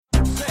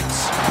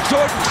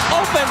Jordan,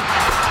 open.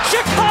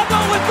 Chicago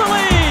with the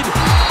lead.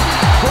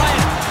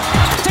 Bryant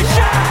to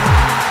Shaq.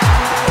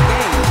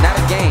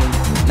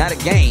 Not a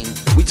game.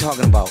 We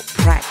talking about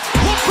practice.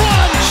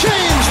 LeBron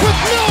James with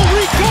no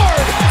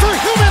regard for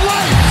human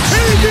life.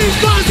 Anything's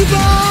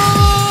possible.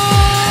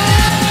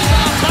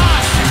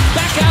 Bosh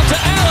back out to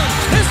Allen.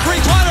 His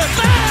three-pointer.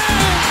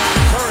 Bang!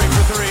 Curry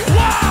for three.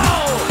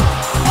 Wow!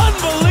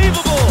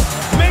 Unbelievable.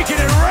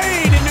 Making it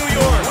rain in New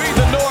York. We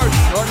the North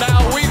are now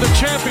we the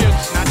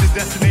champions. Not the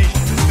destination,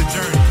 it's the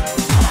journey.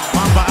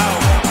 Mamba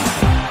out.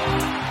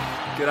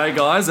 G'day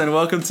guys and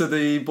welcome to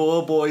the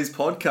Ball Boys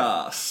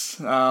podcast.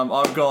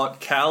 I've got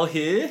Cal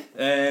here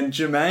and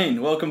Jermaine.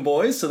 Welcome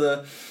boys to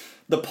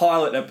the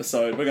pilot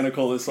episode, we're going to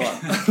call this one.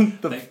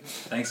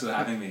 Thanks for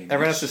having me.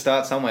 Everyone has to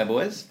start somewhere,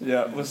 boys.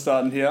 Yeah, we're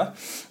starting here.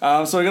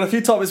 So we've got a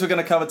few topics we're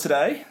going to cover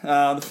today.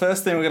 The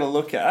first thing we're going to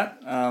look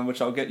at,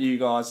 which I'll get you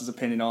guys'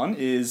 opinion on,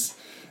 is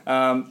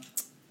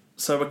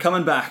so we're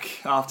coming back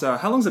after,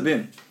 how long's it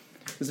been?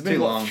 Has it been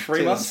Too long.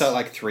 3 months? It's felt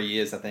like 3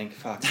 years, I think.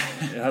 Fuck. It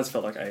has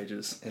felt like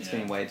ages. It's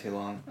been way too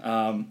long.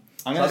 I'm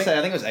I'm going to say,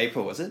 I think it was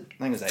April, was it?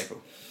 I think it was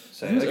April.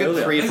 So it was a good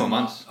earlier. 3 or 4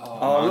 months.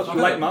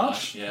 late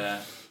March?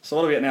 Yeah. So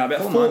what are we at now?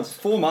 About 4 four months.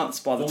 4 months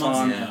by the 4 months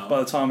time now. by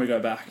the time we go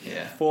back.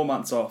 Yeah. 4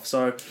 months off.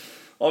 So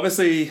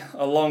obviously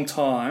a long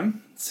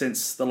time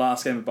since the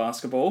last game of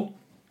basketball.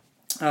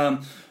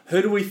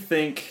 Who do we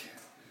think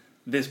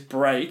this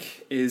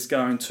break is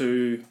going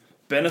to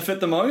benefit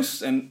the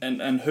most,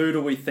 and who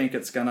do we think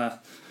it's going to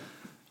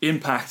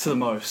impact the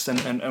most,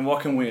 and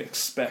what can we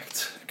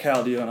expect?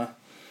 Cal, do you want to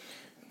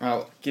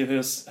Well, give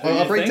us who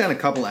I'll you break think? down a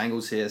couple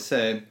angles here.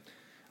 So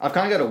I've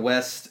kind of got a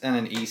West and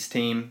an East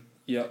team.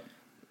 Yep.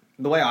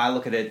 The way I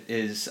look at it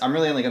is I'm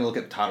really only going to look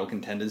at title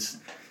contenders.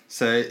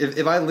 So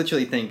if I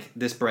literally think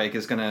this break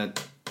is going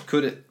to,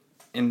 could it,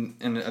 in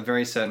a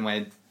very certain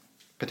way,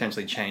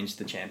 potentially change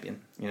the champion,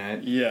 you know?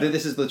 Yeah.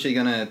 This is literally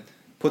going to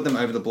put them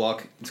over the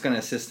block. It's going to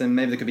assist them.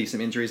 Maybe there could be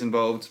some injuries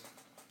involved.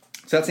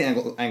 So that's the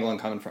angle I'm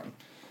coming from.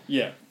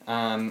 Yeah.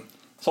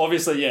 So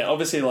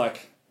obviously,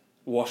 like,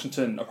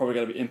 Washington are probably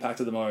going to be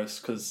impacted the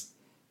most because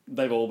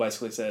they've all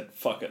basically said,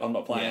 "Fuck it, I'm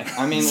not playing." Yeah.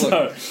 I mean,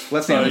 look,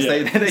 let's be honest.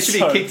 yeah. They should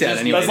be kicked out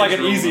anyway. That's like an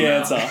Just easy rule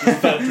answer, them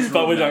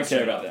but we them don't out care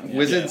straight about up. them.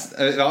 Wizards.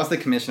 If I was the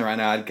commissioner right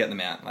now, I'd get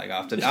them out. Like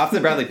after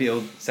Bradley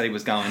Beal said he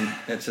was going,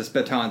 it's just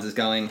Bertans is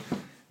going.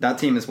 That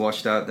team is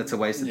washed up. That's a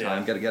waste of Yeah.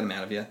 time. Got to get them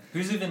out of here.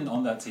 Who's even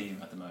on that team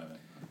at the moment?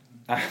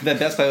 Their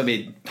best player would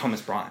be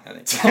Thomas Bryant, I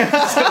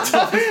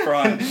think.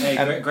 Brian.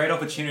 Hey, great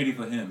opportunity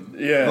for him.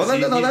 Yeah. Well,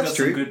 He's that's got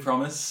true. Some good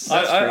promise.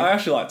 I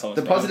actually like Thomas.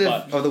 The Bryant, positive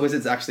but- of the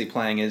Wizards actually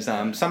playing is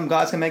some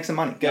guys can make some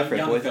money. Go for it,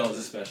 young boys. fellas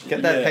especially.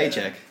 Get that Yeah.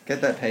 paycheck.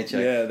 Get that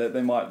paycheck. Yeah,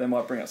 they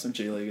might bring up some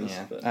G leaguers.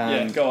 Yeah. But,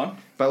 Um, go on.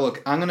 But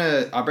look,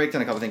 I'll break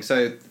down a couple of things.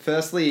 So,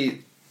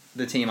 firstly,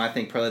 the team I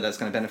think probably that's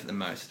going to benefit the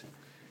most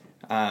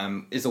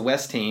is the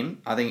West team.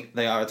 I think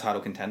they are a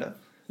title contender,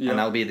 Yeah. and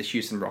that'll be the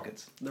Houston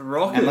Rockets. The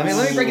Rockets. And let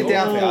me break it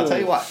down for you. I'll tell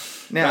you what.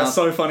 Now, That's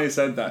so funny you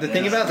said that. the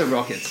thing about the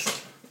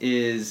Rockets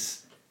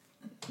is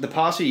the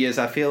past few years,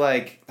 I feel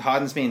like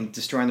Harden's been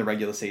destroying the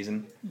regular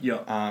season.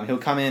 Yeah. He'll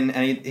come in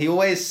and he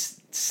always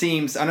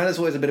seems. I know there's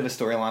always a bit of a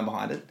storyline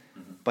behind it,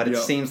 but it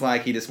Yeah. seems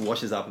like he just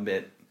washes up a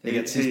bit. He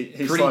gets he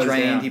pretty slows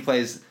drained. down. He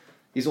plays.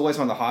 He's always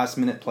one of the highest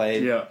minute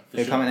played. Yeah,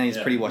 He'll come in and he's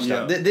Yeah. pretty washed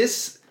Yeah. up.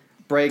 This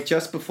break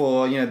just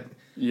before Yeah.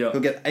 he'll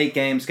get 8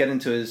 games, get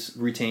into his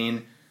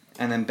routine,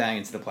 and then bang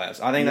into the playoffs.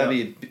 I think that'd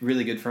be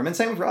really good for him. And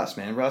same with Russ,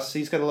 man. Russ,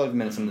 he's got a lot of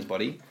minutes in his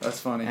body. That's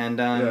funny.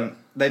 And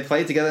they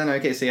played together in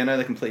OKC. I know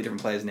they're completely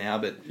different players now,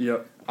 but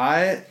Yep.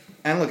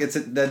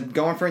 they're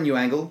going for a new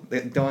angle.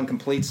 They're going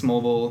complete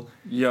small ball,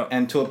 Yep.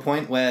 and to a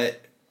point where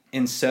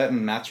in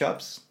certain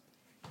matchups,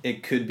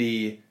 it could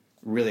be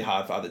really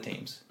hard for other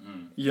teams.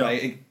 Yep.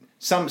 Like,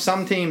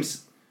 some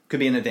teams could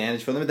be an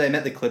advantage for them. If they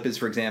met the Clippers,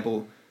 for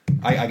example,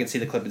 I could see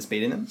the Clippers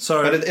beating them.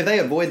 So- but if they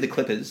avoid the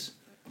Clippers,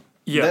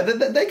 Yeah.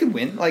 they could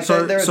win. Like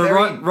So- they're a so very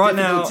right difficult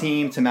now-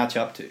 team to match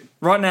up to.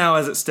 Right now,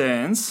 as it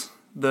stands,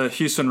 the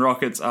Houston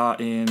Rockets are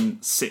in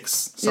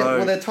 6th. So Yeah,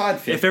 well, they're tied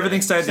fifth. if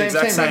everything stayed the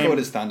exact same same, record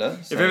as Thunder.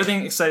 if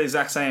everything stayed the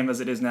exact same as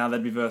it is now,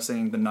 they'd be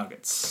versing the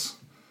Nuggets.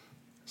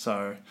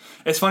 So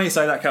it's funny you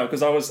say that, Cal,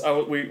 because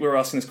we were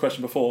asking this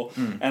question before,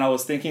 and I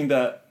was thinking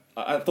that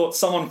I thought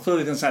someone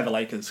clearly didn't say the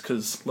Lakers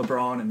because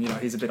LeBron and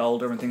he's a bit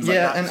older and things like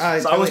that. and I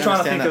so I was totally trying to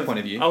understand think that of point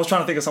of view. I was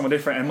trying to think of someone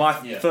different, and my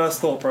Yeah.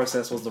 first thought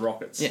process was the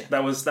Rockets. Yeah.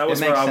 That was It where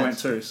makes I sense. went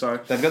to. So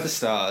They've got the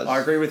stars. I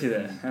agree with you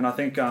there, and I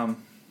think I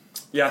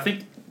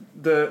think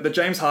the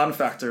James Harden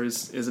factor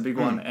is a big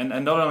one,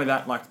 and not only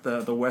that, like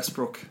the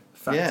Westbrook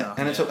factor. Yeah,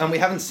 and we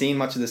haven't seen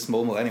much of this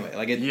small ball anyway.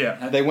 Like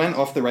they went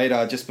off the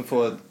radar just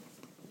before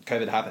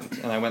COVID happened,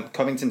 and I went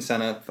Covington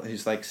Center,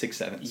 who's like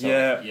 6'7". So,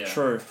 Yeah.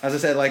 True. as I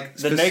said, like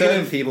The for negative-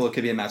 certain people, it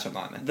could be a matchup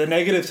nightmare. The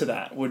negative to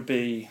that would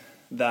be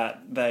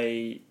that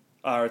they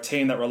are a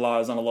team that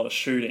relies on a lot of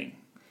shooting,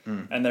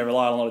 and they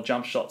rely on a lot of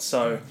jump shots.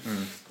 So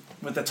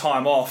with the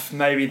time off,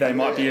 maybe they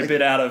might be a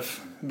bit out of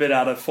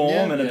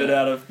form and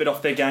a bit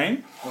off their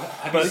game.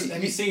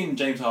 Have you seen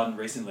James Harden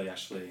recently?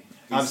 Actually,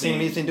 I've seen him.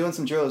 He's been doing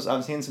some drills.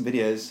 I've seen some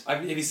videos.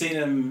 Have you seen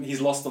him? He's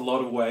lost a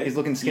lot of weight. He's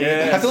looking skinny.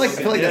 Yes. I feel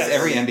like Yes. that's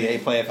every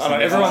NBA player. For I know, some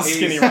reason. everyone's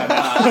skinny right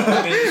now.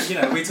 I mean, you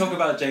know, we talk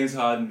about James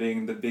Harden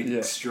being the big,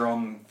 Yeah.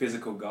 strong,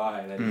 physical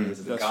guy that he is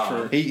as a That's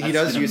guard. true. He That's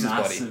does been a use his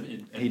body. massive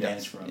He advantage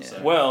does, for him. yeah.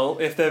 So. Well,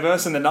 if they're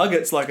versing the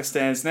Nuggets like it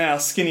stands now,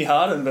 skinny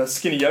Harden versus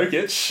skinny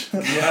Jokic,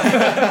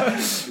 yeah.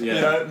 you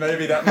know,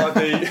 maybe that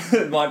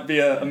might be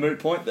a moot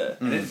point there.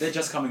 They're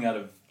just coming out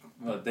of.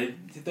 Well,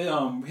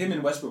 him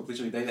and Westbrook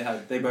literally they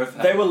both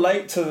had, They were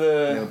late to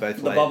They were both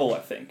the late. bubble, I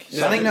think.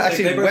 So I think no, They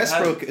actually both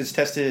Westbrook is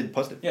tested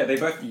positive. Yeah, they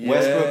both. Yeah.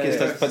 Westbrook is Yeah.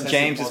 tested, but Tested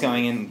James is positive.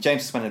 going in.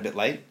 James is went a bit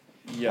late.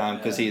 Yeah,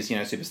 because he's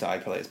superstar.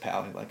 He probably has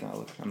power. Like, oh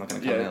look, I'm not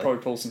going to come yeah, early.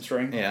 probably pull some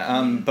string.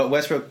 Yeah, but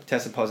Westbrook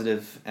tested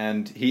positive,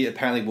 and he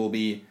apparently will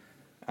be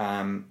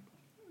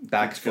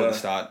back Good to for go. the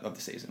start of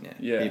the season. Yeah,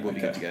 Yeah, he will be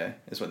okay. good to go.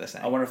 Is what they're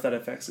saying. I wonder if that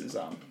affects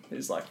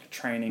his like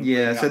training. Yeah,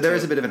 leading so up there to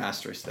is it. a bit of an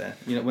asterisk there.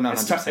 You know, we're not.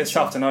 It's 100% tough. It's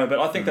sure. tough to know, but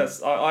I think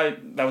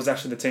that was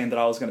actually the team that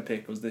I was going to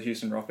pick was the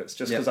Houston Rockets,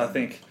 just Yep. because I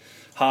think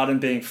Harden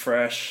being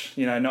fresh,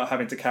 you know, not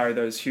having to carry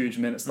those huge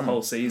minutes the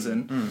whole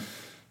season.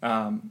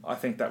 I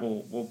think that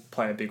will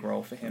play a big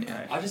role for him. Yeah.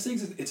 Hey? I just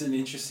think it's an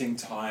interesting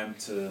time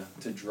to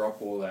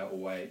drop all that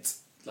weight.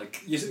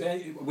 Like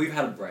we've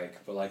had a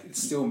break, but like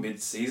it's still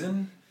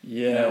mid-season.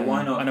 Yeah, You know,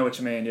 why not? I know what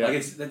you mean. Yeah, Like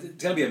it's going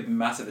to be a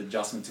massive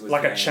adjustment to his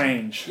like game. a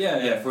change.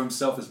 Yeah, for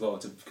himself as well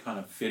to kind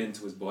of fit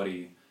into his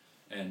body,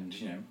 and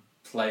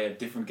play a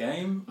different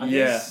game. I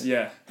guess.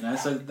 Yeah. You know,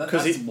 so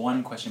 'Cause that's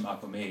one question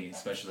mark for me,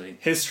 especially.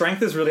 His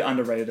strength is really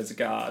underrated as a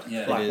guard.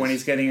 Yeah, like it when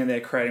is. he's getting in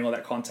there, creating all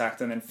that contact,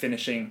 and then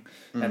finishing,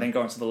 and then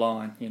going to the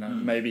line. You know,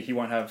 maybe he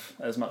won't have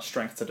as much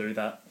strength to do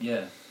that.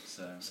 Yeah.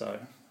 So. So,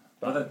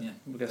 But but yeah,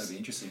 I guess- that'd be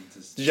interesting.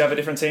 To did you have a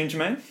different team,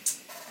 Jermaine?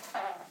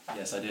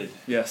 Yes, I did.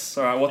 Yes.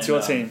 All right. What's And,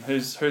 your team?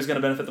 Who's going to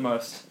benefit the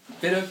most?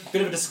 Bit of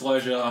a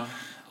disclosure.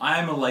 I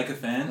am a Laker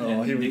fan, Oh,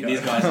 and here we go.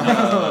 these guys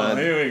know.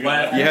 Here we go.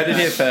 But- You heard it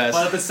here first.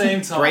 But at the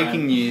same time,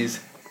 Breaking news.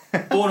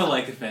 born a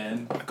Laker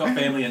fan. I've got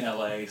family in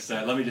LA,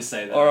 so let me just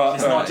say that. All right,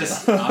 it's all not right.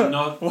 just I'm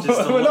not just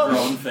a We're not-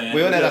 LeBron fan.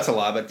 We all know that's a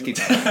lie, but keep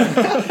going.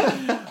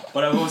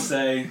 But I will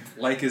say,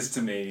 Lakers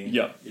to me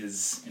Yeah.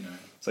 is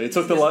So you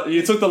took the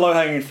low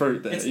hanging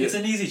fruit there. it's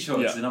an easy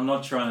choice, Yeah. and I'm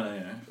not trying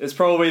to It's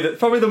probably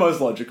the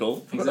most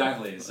logical.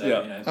 exactly. So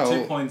Yeah.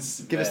 2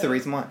 points. Give us the there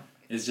reason why.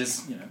 is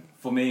just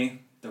for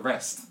me the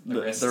rest. The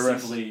The rest rest,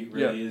 simply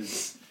really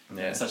is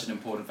Yeah. such an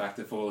important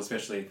factor for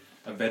especially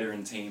a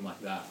veteran team like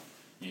that.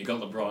 You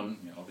got LeBron,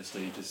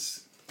 obviously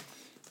just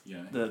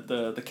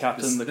The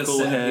captain, the cool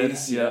head.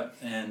 centerpiece, Yeah.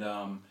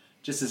 and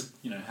just as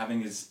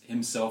having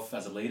himself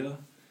as a leader,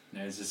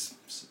 is just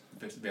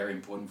very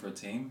important for a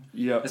team,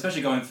 Yeah.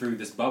 especially going through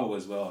this bubble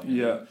as well.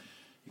 Yeah.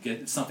 You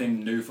get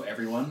something new for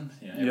everyone.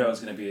 Everyone's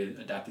going to be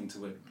adapting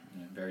to it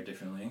very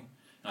differently.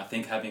 And I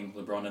think having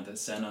LeBron at the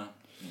center,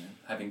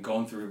 having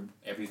gone through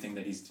everything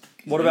that he's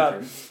What been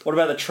about through.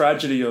 the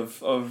tragedy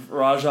of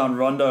Rajon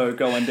Rondo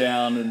going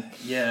down and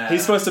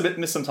he's supposed to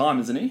miss some time,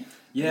 isn't he?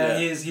 Yeah,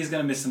 he's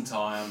going to miss some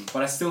time,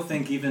 but I still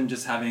think even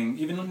just having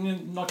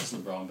not just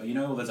LeBron,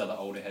 but all those other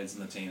older heads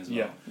in the team as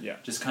well. Yeah.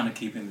 Just kind of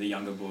keeping the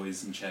younger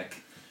boys in check.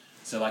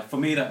 So like for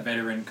me, that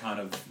veteran kind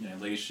of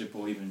leadership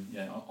or even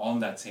on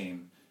that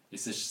team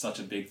is just such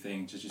a big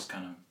thing to just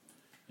kind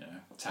of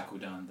tackle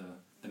down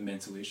the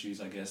mental issues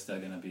I guess that are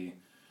going to be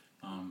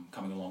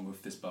coming along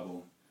with this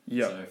bubble.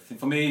 Yeah. So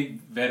for me,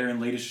 veteran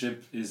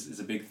leadership is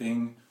a big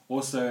thing.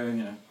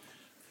 Also,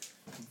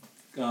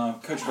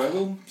 Coach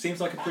Vogel seems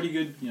like a pretty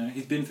good.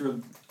 He's been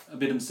through a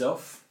bit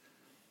himself.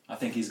 I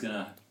think he's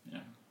gonna.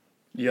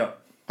 Yeah.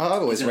 I've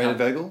always He's gonna rated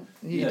Vogel.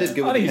 He Yeah. did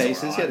good I with think the he's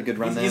Pacers. alright. He had a good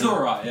run there. He's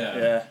all right, yeah.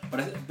 Yeah.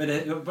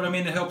 But I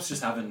mean, it helps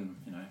just having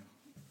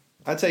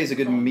I'd say he's a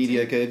good Oh,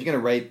 mediocre. If you're going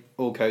to rate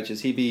all coaches,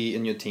 he'd be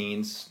in your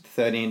teens,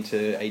 13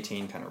 to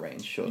 18 kind of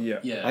range. Sure. Yeah.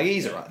 Yeah. Like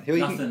he's yeah. alright.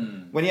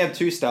 Nothing. When you have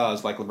two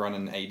stars like LeBron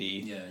and AD,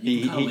 Yeah, he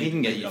you can kinda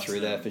can get leave you it up through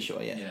to there them. for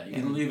sure. Yeah. Yeah, you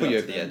can leave Put it you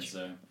up over to the them, edge.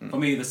 So for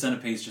me, the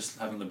centerpiece just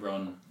having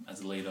LeBron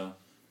as a leader.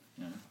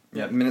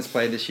 Yeah, minutes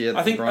played this year.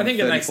 I think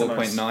it makes the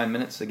most. 34.9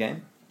 minutes a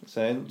game.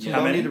 So Yeah. How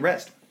don't many? need to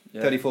rest.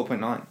 Yeah.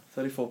 34.9.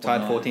 34.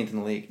 Tied 14th in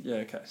the league. Yeah.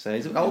 Okay. So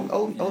he's an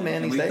old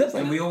man and these we, days.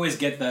 And we always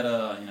get that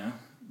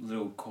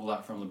little call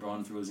out from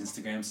LeBron through his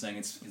Instagram saying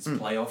it's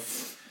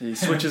playoff. He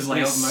switches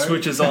Playoff mode.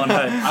 switches on. Hey,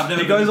 I've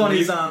never he goes been on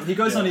his believed- he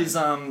goes on Yeah.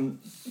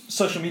 his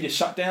social media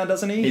shutdown,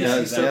 doesn't he? He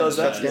does, still yeah, does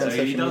that. shuts down So he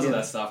social does all media.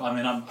 that stuff. I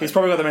mean, He's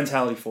probably got the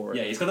mentality for it.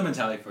 yeah, he's got the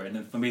mentality for it,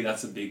 and for me,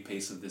 that's a big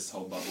piece of this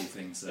whole bubble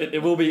thing. So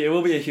It will be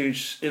a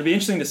huge. It'll be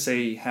interesting to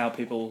see how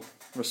people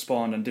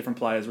respond and different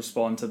players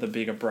respond to the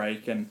bigger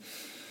break. And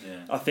yeah,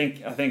 I think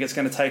it's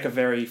going to take a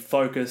very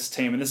focused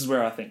team. And this is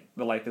where I think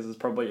the Lakers is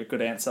probably a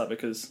good answer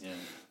because yeah,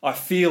 I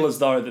feel as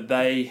though that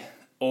they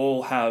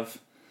all have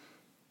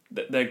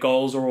their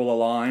goals are all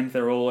aligned.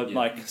 They're all at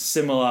like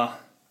similar.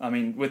 I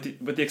mean, with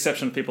the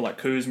exception of people like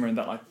Kuzma and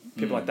that like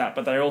people like that,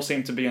 but they all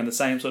seem to be on the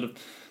same sort of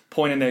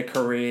point in their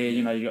career.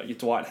 You know, you got your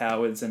Dwight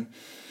Howards and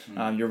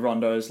your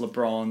Rondos,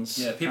 LeBrons,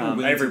 Yeah, people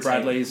willing Avery to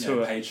Bradleys, take,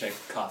 who are paycheck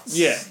cuts.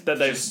 yeah, that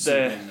just to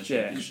win the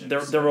championship.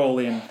 they're all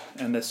in,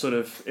 and they're sort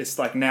of, it's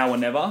like now or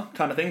never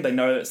kind of thing. They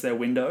know that it's their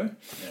window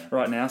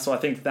right now, so I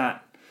think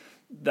that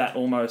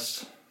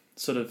almost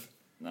sort of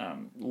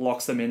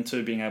locks them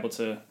into being able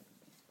to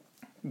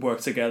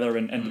work together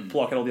and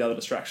block out all the other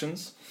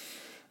distractions.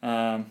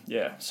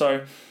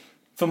 So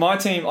for my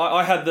team,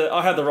 I had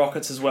the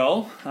Rockets as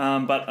well,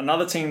 but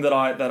another team that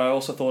I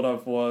also thought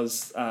of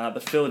was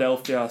the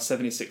Philadelphia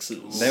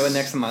 76ers. They were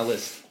next on my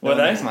list. Were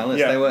they? Next on my list.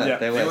 Yeah, They were. yeah.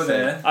 They They were were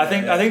there. I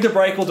think the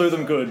break will do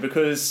them good,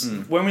 because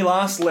when we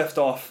last left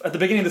off at the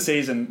beginning of the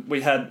season,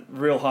 we had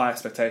real high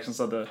expectations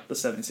of the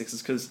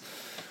 76ers, because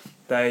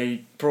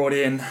they brought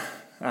in.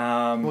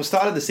 Well,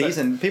 started the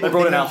season, people they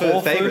brought in were Al picking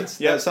them for Horford.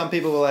 favourites. Yeah. Some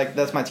people were like,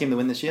 "That's my team to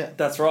win this year."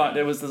 That's right.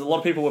 There's a lot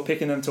of people were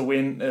picking them to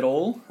win it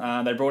all.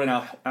 They brought in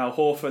Al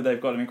Horford. They've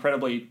got an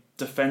incredibly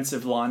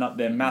defensive lineup.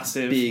 They're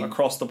massive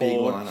across the big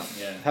board. lineup.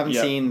 Yeah. Haven't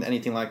seen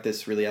anything like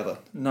this really ever.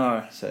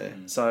 No.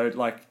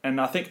 So And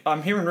I think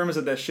I'm hearing rumors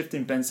that they're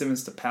shifting Ben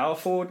Simmons to power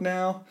forward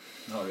now.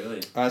 Oh, really?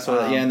 I saw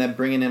that. Yeah, and they're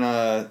bringing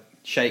in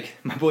Shake,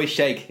 my boy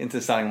Shake, into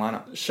the starting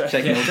lineup.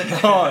 Shake Milton.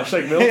 Oh,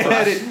 Shake Milton.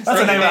 Yeah, dude. That's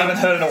a name I haven't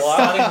heard in a while.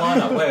 Starting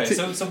lineup. Wait.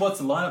 So what's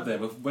the lineup there?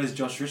 Where's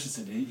Josh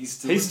Richardson? He's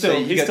still. He's So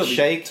still you got still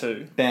Shake,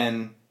 too.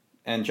 Ben,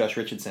 and Josh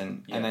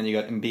Richardson, Yeah. and then you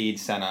got Embiid,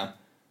 Center,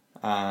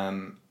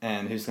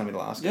 and who's going to be the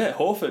last guy? Yeah,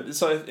 Horford.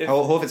 So if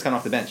Horford's coming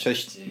off the bench. So Are they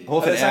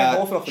Horford saying out,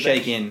 Horford off the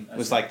Shake bench? in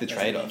was like the That's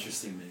an trade-off.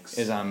 interesting mix.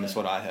 Is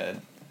what I heard.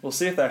 we'll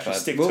see if they actually But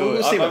stick we'll, to it.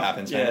 we'll see what I-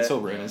 happens, man. yeah. It's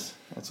all rumors.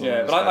 That's all Yeah,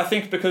 rumors, but I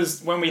think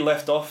because when we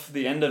left off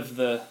the end of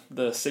the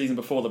season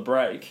before the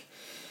break,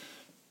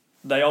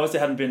 they obviously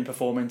hadn't been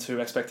performing to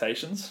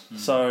expectations.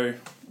 So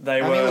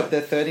they I were. mean, look,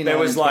 they're 39 there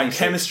was and like 26.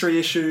 chemistry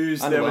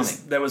issues. There was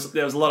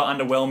Underwhelming. a lot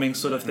of underwhelming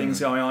sort of things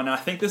going on. And I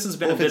think this has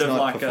been a bit Horford's of not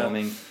like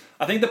performing.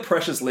 I think the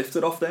pressure's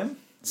lifted off them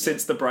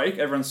since the break.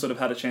 Everyone's sort of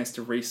had a chance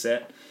to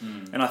reset,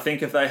 and I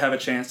think if they have a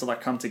chance to like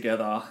come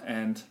together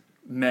and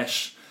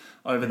mesh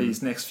over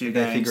these next few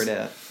They games, figure it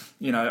out.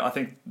 you know, I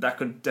think that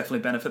could definitely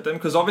benefit them,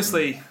 because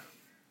obviously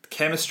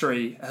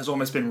chemistry has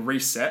almost been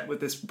reset with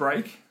this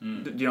break. Do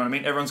you know what I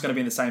mean? Everyone's going to be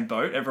in the same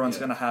boat. Everyone's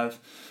going to have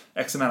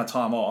X amount of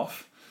time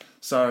off.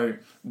 So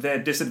their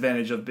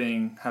disadvantage of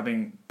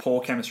having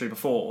poor chemistry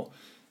before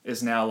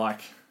is now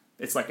like,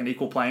 it's like an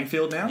equal playing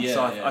field now. Yeah,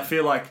 so I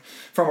feel like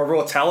from a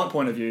raw talent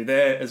point of view,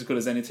 they're as good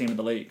as any team in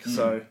the league.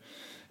 So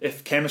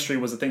if chemistry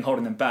was the thing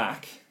holding them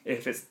back,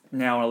 if it's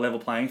now on a level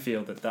playing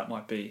field, that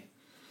might be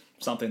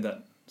something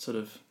that sort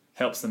of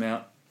helps them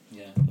out.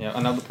 Yeah,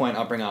 another point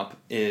I'll bring up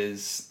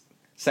is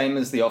same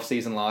as the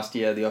off-season last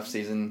year, the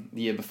off-season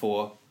the year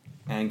before,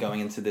 and going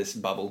into this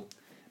bubble.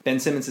 Ben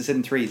Simmons is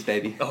hitting threes,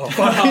 baby.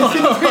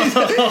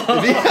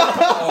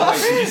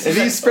 If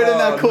he's spreading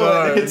that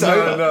court, it's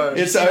over.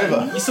 It's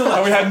over. You saw that.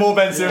 And we had more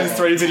Ben Simmons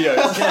 3 videos.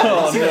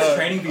 You see those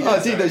training videos?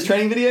 Oh, dude, those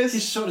training videos?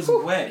 His shot is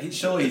wet.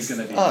 Surely he's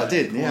going to be. Oh,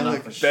 dude, yeah,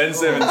 look. Ben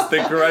Simmons,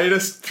 the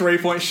greatest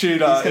 3-point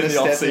shooter He's gonna in the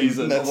step in.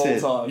 off-season of That's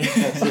all it.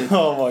 time. That's it.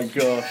 Oh my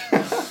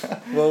gosh.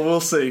 Well, we'll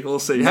see.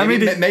 How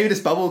Maybe, many? maybe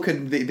this bubble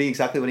could be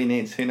exactly what he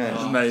needs. Who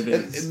knows? Maybe.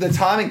 The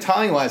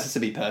timing-wise, this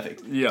would be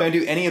perfect. Yeah. Don't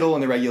do any at all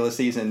in the regular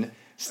season.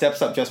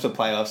 Steps up just for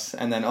playoffs,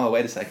 and then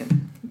wait a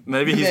second,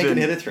 Maybe he's he can been.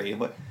 hit a three.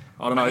 What?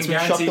 I don't know. I It's can been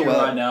guarantee shocked you the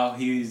world. right now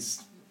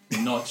he's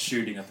not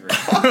shooting a three.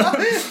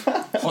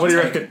 What do you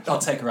reckon? I'll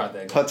take it right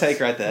there. Hot take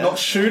right there. Not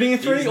shooting a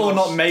 3 He's or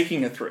not- not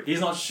making a 3 He's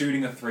not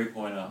shooting a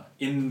three-pointer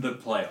in the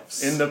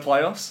playoffs. in the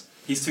playoffs.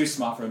 He's too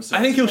smart for himself.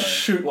 I think to he'll go.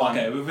 shoot one.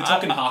 Okay, we're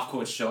talking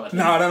half-court shot. I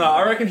think. No.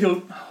 I reckon he'll.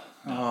 No,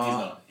 he's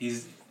not.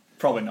 He's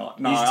Probably not.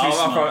 No, too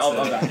I'll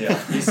smart.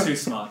 yeah. He's too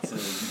smart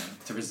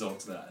to resort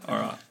to that.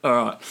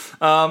 All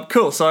right.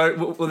 Cool.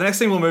 So the next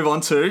thing we'll move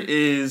on to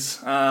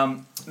is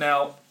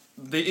now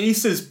the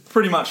East is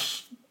pretty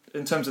much,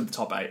 in terms of the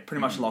top 8, pretty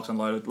much locked and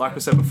loaded. Like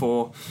we said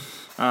before,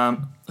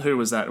 who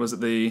was that? Was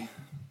it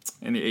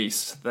in the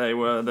East? They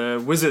were the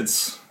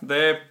Wizards.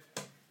 They're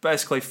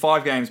basically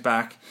 5 games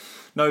back.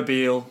 No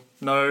Beal,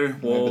 no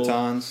Wall, No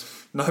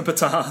batons. no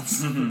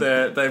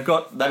Bertans. They've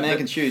got That man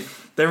can shoot.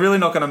 They're really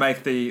not going to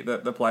make the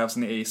playoffs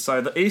in the East.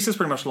 So the East is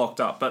pretty much locked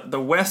up, but the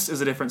West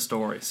is a different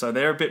story. So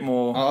they're a bit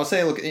more. I'll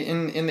say, look,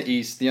 in the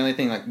East, the only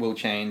thing that will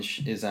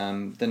change is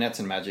the Nets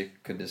and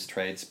Magic could just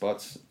trade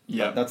spots.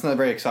 Yeah. But that's not a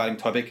very exciting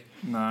topic.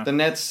 No. The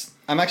Nets,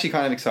 I'm actually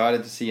kind of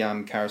excited to see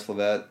Karis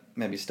LeVert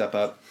maybe step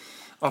up.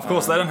 Of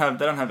course, they don't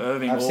have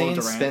Irving I've or seen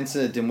Durant.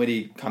 Spencer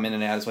Dinwiddie come in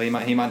and out as well.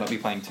 He might not be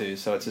playing too,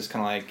 so it's just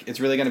kind of like it's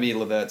really going to be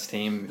LeVert's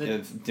team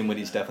if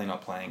Dinwiddie's definitely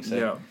not playing. So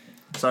Yeah.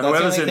 So that's the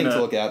whoever's only in thing to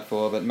the, look out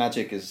for. But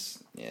Magic is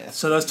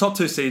so those top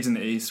 2 seeds in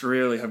the East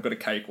really have got a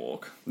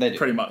cakewalk. They do.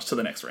 Pretty much to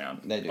the next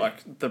round. They do.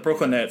 Like the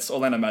Brooklyn Nets,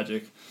 Orlando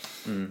Magic.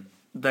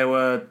 They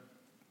were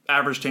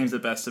average teams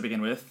at best to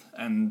begin with,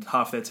 and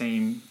half their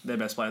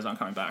best players aren't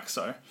coming back.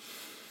 So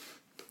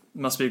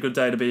Must be a good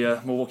day to be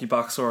a Milwaukee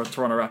Bucks or a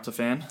Toronto Raptor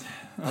fan.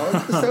 Oh,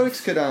 the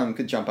Celtics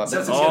could jump up.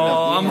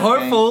 I'm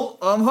hopeful.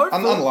 I'm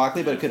hopeful.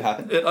 Unlikely, but it could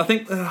happen. I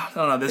think I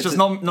don't know. There's just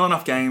not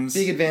enough games.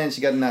 Big advantage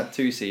you got in that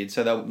 2 seed,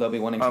 so they'll be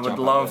wanting to jump up. I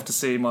would love to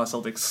see my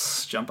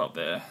Celtics jump up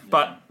there,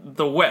 but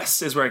the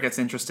West is where it gets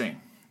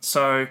interesting.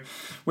 So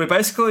we've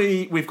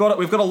got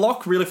a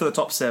lock really for the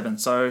top 7.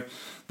 So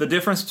the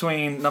difference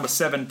between number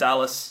 7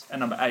 Dallas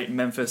and number 8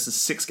 Memphis is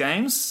 6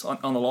 games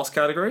on the loss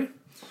category,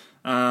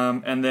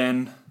 and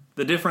then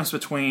the difference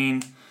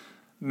between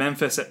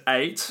Memphis at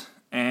 8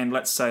 and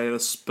let's say the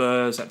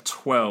Spurs at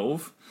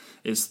 12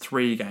 is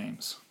 3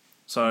 games.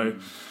 So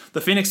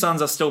the Phoenix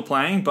Suns are still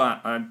playing, but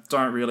I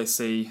don't really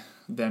see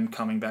them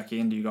coming back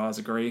in. Do you guys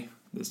agree?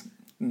 There's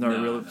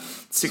no.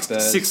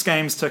 Six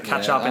games to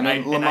catch up in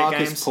 8 LaMarcus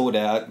games. Pulled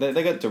out.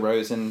 They got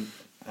DeRozan.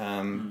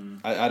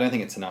 I don't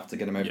think it's enough to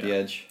get him over the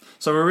edge.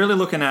 So we're really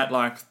looking at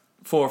like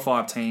 4 or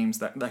 5 teams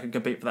that can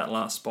compete for that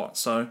last spot.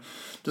 So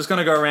just going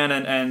to go around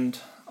and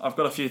I've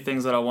got a few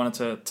things that I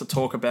wanted to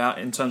talk about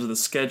in terms of the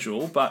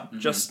schedule, but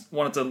just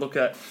wanted to look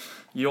at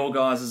your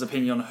guys'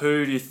 opinion on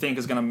who do you think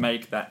is going to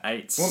make that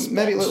 8 Well, spot.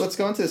 maybe let's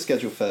go into the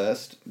schedule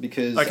first,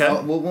 because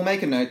we'll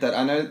make a note that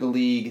I know that the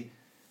league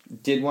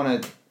did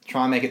want to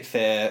try and make it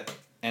fair,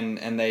 and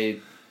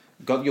they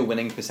got your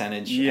winning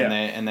percentage,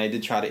 and they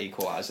did try to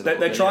equalize it.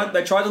 They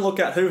tried to look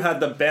at who had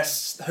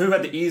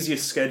the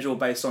easiest schedule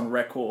based on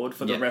record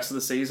for the rest of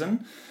the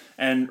season,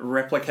 and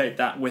replicate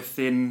that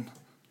within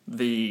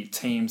the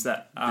teams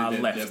that are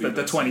left,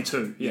 the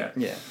 22. Yeah.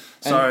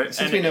 So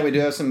since we know we do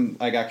have some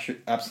like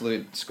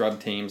absolute scrub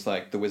teams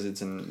like the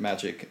Wizards and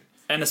Magic,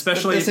 and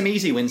especially there's some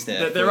easy wins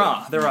there. There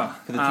are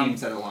for the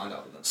teams that are lined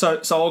up with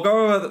them. So I'll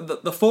go over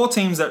the 4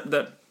 teams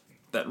that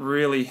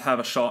really have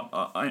a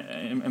shot.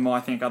 In my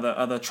think are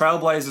the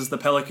Trailblazers, the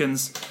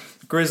Pelicans,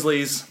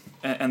 Grizzlies,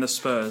 and the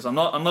Spurs. I'm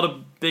not a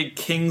big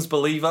Kings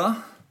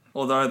believer,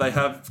 although they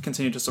have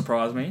continued to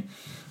surprise me.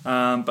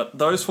 But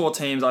those 4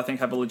 teams I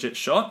think have a legit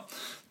shot.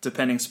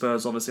 Depending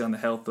Spurs obviously on the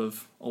health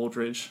of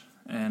Aldridge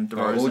and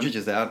DeRozan. Aldridge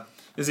is out.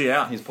 Is he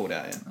out? He's pulled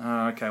out,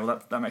 yeah. Okay, well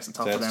that makes it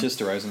tough so for them. it's just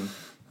DeRozan.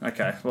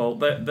 Okay, well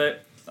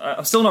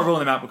I'm still not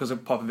ruling them out because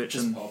of Popovich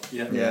and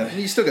Yeah,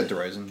 you still got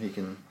DeRozan. He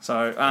can.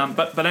 So,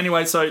 but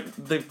anyway, so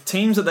the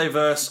teams that they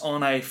verse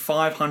on a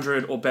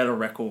 500 or better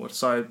record.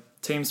 So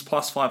teams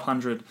plus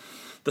 500.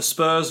 The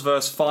Spurs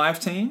verse 5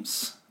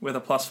 teams with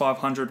a plus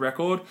 500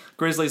 record.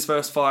 Grizzlies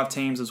verse 5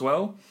 teams as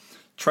well.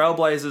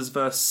 Trailblazers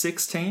verse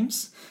 6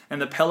 teams,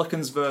 and the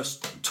Pelicans verse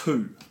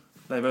 2.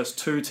 They verse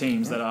 2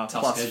 teams that are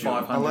plus schedule.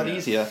 500. A lot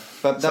easier.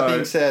 But that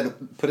being said,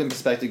 put in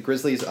perspective,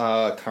 Grizzlies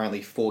are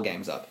currently 4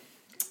 games up.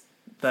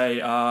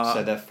 They are.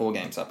 So they're 4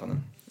 games up on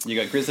them. You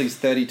got Grizzlies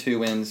 32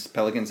 wins,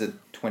 Pelicans at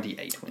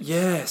 28 wins.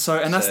 Yeah,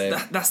 and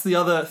that's the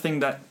other thing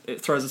that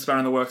it throws a spanner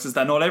in the works, is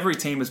that not every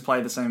team has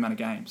played the same amount of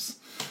games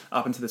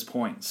up until this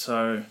point.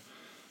 So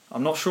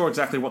I'm not sure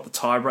exactly what the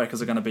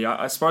tiebreakers are going to be.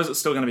 I suppose it's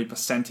still going to be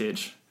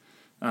percentage.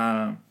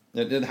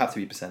 It'd have to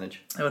be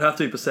percentage. It would have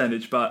to be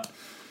percentage, but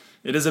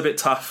it is a bit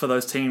tough for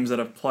those teams that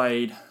have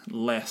played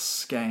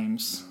less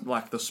games,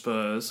 like the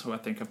Spurs, who I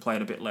think have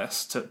played a bit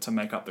less to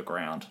make up the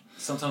ground.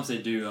 Sometimes they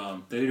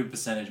do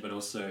percentage, but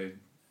also,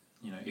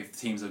 if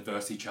teams have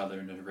versed each other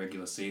in the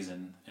regular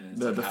season, and it's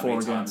the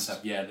 4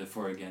 against. the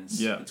 4 against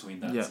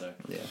between that. Yeah. So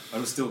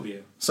it'll still be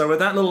a. So with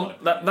that little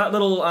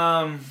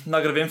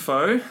nugget of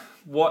info,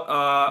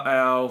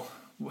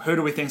 who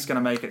do we think is going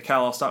to make it?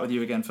 Cal, I'll start with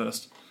you again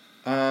first.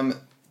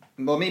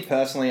 Well, me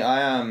personally,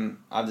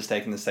 I've just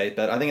taken the safe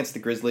bet. I think it's the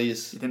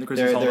Grizzlies. You think the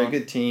Grizzlies They're a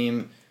good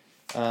team.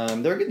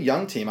 They're a good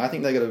young team. I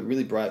think they got a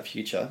really bright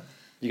future.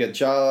 You got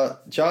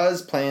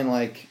Ja's playing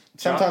like.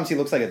 Sometimes he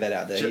looks like a vet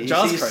out there.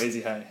 Ja's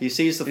crazy, hey. He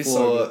sees the floor.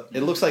 So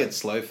it looks like it's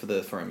slow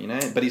for him,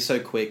 but he's so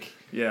quick.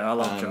 Yeah, I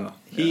love Ja.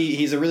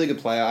 He's a really good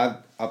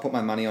player. I put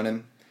my money on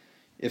him.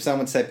 If someone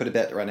would say put a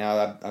bet right now,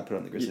 I put it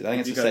on the Grizzlies. I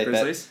think it's a safe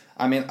bet.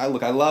 I mean, I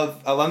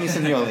love me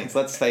some New Orleans.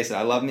 Let's face it.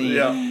 I love me.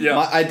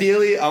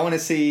 Ideally, I want to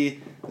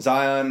see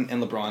Zion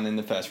and LeBron in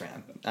the first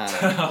round.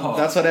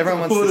 That's what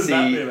everyone wants to see.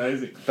 That'd be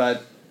amazing.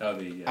 But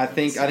I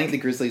think the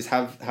Grizzlies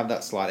have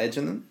that slight edge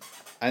in them.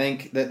 I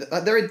think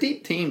that they're a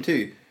deep team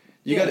too.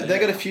 They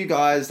got a few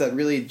guys that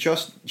really.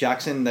 Josh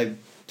Jackson, they've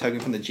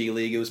taken from the G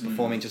League. He was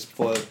performing just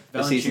before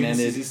the season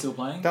ended. Is he still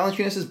playing?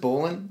 Valanciunas is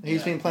balling.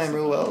 He's been playing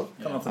real well.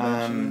 Come off the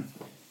bench.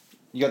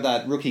 You got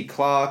that rookie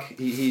Clark.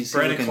 He's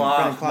Brandon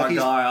Clark, my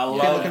guy. I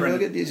love looking real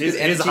good. He's good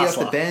energy off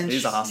the bench.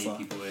 He's a hustler.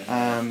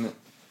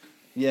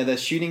 The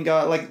shooting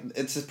guard,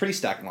 it's a pretty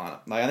stacked lineup.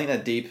 I think they're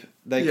deep.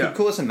 They could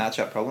cause some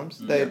matchup problems.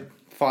 They're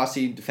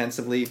fussy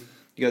defensively.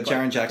 You got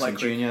Jaren Jackson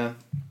Jr.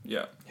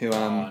 Yeah. Who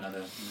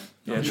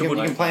you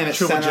can play him at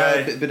Triple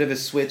center, J. a bit of a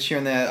switch here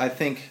and there. I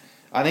think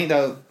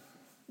they'll.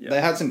 Yeah. They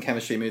had some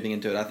chemistry moving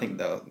into it. I think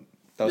they'll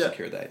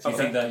secure that. Do you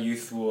think that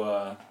youth will,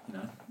 I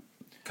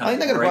think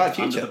they got a bright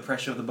future under the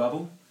pressure of the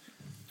bubble?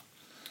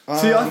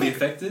 I be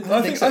affected.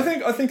 I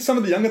think some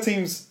of the younger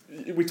teams.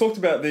 We talked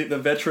about the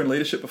veteran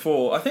leadership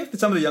before. I think that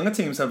some of the younger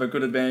teams have a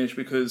good advantage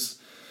because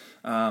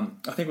I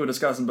think we were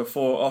discussing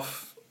before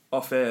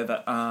off air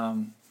that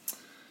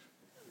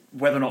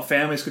whether or not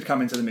families could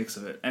come into the mix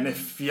of it. And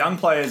if young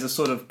players are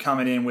sort of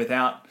coming in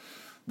without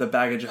the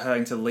baggage of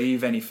having to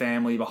leave any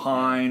family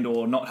behind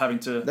or not having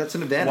to That's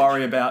an advantage.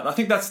 worry about, I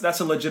think that's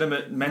a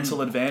legitimate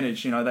mental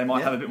advantage. You know, they might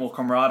Yeah. have a bit more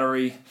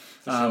camaraderie.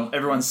 sure.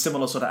 Everyone's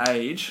similar sort of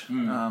age.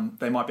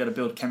 They might be able to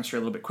build chemistry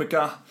a little bit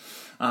quicker.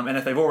 And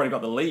if they've already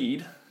got the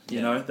lead,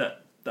 you know,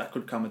 that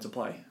could come into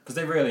play. Because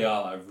they really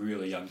are like a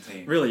really young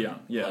team. Really young,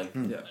 yeah. Like,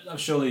 yeah. I'm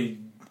surely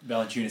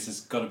Valanciunas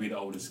has got to be the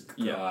oldest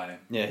Yeah. guy.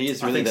 Yeah, he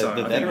is I really think so.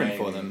 the I veteran think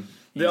for maybe. them.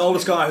 The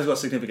oldest guy who's got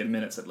significant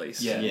minutes at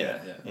least. Yeah.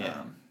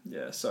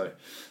 Yeah, so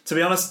to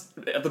be honest,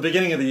 at the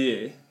beginning of the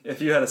year,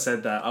 if you had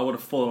said that, I would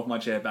have fallen off my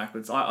chair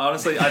backwards.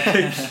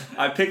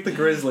 I picked the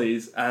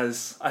Grizzlies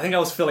as, I think I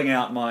was filling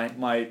out my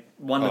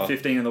 1 to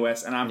 15 in the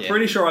West, and I'm Yeah.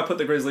 pretty sure I put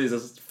the Grizzlies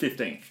as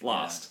 15th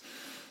last.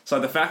 So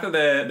the fact that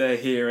they're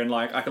here, and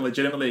like I can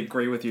legitimately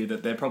agree with you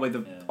that they're probably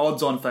the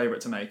odds-on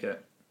favourite to make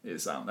it,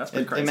 is that's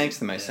pretty crazy. It makes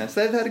the most sense.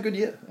 They've had a good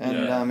year, and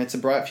Yeah. it's a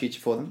bright future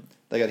for them.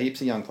 They got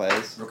heaps of young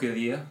players. Rookie of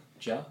the year,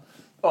 Ja.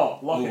 Oh,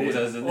 lock Ooh, it in.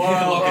 does it-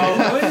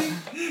 Well,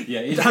 Yeah,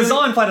 it Has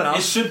Zion played enough?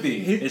 It should be.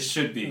 It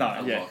should be. No,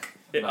 a yeah. lock.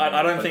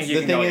 I don't think you The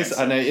can thing go is, against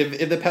I it. know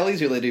if the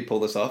Pellies really do pull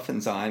this off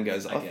and Zion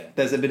goes off, Okay.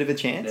 there's a bit of a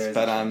chance. There is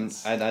But a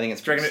chance. I think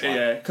it's Do you reckon pretty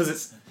slight. yeah,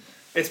 because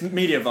it's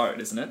media vote,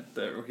 isn't it?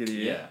 The Rookie of the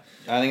Year.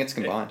 Yeah. I think it's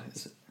combined.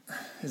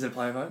 Is it a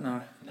player vote?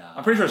 No. Nah.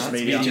 I'm pretty sure it's No,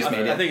 media. it's just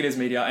media. I think it is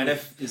media. And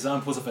if If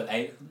Zion pulls up an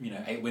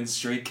 8-win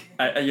streak,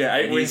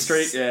 8 win he's-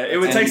 streak, it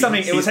would and take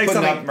something. It would He's take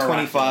putting something up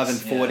 25 and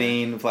miraculous.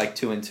 14 with like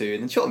 2 and 2.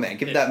 And sure, man,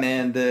 give that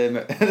man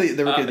the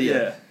rookie of the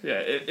year. Yeah.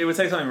 It would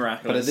take something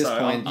miraculous. But at this So,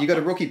 point, you got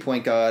a rookie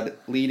point guard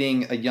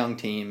leading a young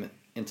team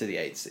into the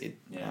 8th seed.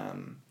 Yeah.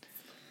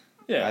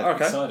 yeah.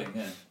 Okay. exciting.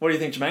 Yeah. What do you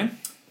think, Jermaine?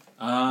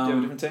 Do you have a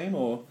Um, different team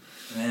or?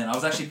 Man, I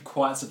was actually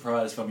quite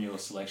surprised from your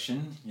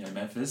selection,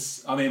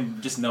 Memphis. I mean,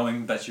 just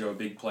knowing that you're a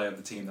big player of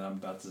the team that I'm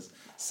about to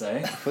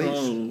say. Please.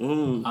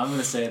 I'm going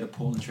to say the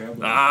Portland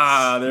Trailblazers.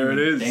 Ah, there it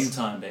is. Dame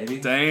time, baby.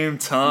 Dame Yeah,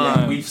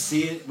 time. we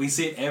see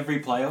it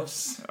every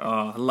playoffs.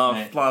 Oh, love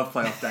Mate.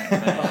 playoff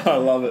Dame. I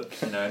love it.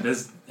 You know,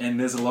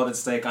 there's a lot at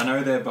stake. I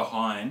know they're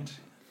behind.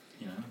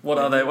 You know, What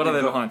are they? What are they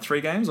they've got- behind?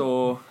 3 games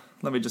or?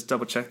 Let me just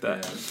double check Yeah,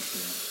 that.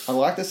 I'd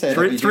like to say that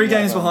Three we do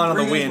games have, behind on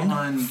the 3 games win,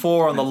 behind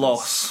 4 on the Memphis.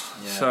 loss.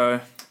 Yeah. So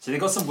So they've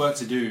got some work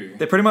to do.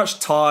 they're pretty much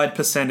tied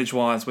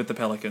percentage-wise with the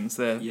Pelicans.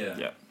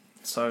 Yeah.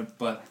 So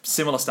But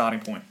similar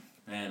starting point.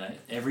 man,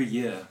 every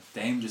year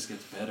Dame just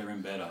gets better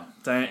and better.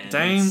 Dame. And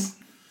Dame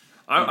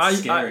it's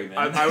scary, man.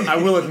 I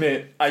will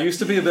admit, I used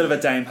to be a bit of a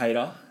Dame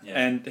hater, Yeah.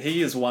 and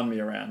he has won me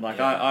around. Like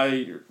Yeah.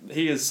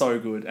 he is so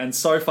good and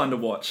so fun to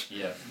watch.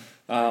 Yeah.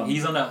 Um,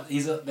 He's on that.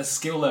 He's at the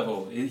skill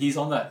level. He's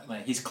on that.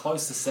 Like, he's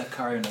close to Steph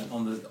Curry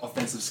on the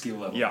offensive skill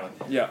level. Yeah, Like,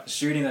 yeah,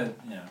 shooting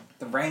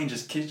the range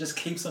just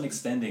keeps on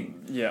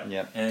extending. yeah.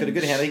 Yeah. And- Got a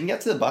good handle. He can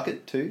get to the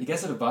bucket too. He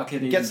gets to the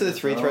bucket. He gets to the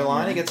free throw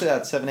line. He He gets to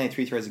about 7-8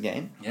 free throws a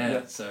game. Yeah.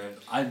 Yeah. So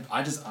I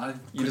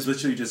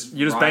literally just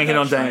You're just ride banking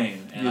that on Dame. train,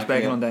 and You're just I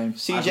banking can- on Dame.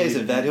 CJ's believe a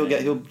in vet.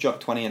 him. He'll drop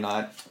 20 a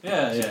night.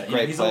 Yeah, yeah.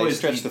 Great he's play. always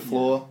Stretch the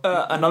floor.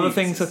 Another He's-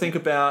 thing to think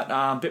about: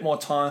 a bit more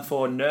time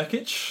for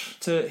Nurkic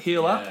to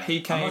heal up. Yeah.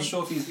 He came. I'm not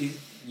sure if he's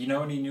you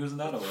know any news on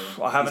that or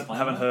I he's haven't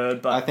playing that?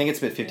 heard, but I think it's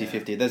a bit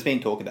 50-50. There's been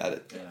talk about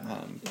it. Yeah.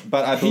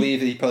 But I believe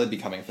he'd probably be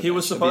coming for he the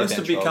was bench. It'll supposed a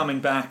to bench be role. coming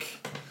back.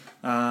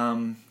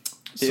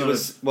 It Sort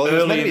was of well. He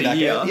was early meant to in be the that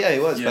year. guy. Yeah, he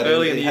was. Yeah. But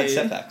Early in he the had year,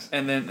 setbacks.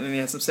 and then he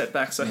had some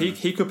setbacks, so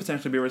he could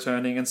potentially be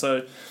returning, and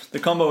so the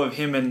combo of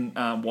him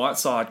and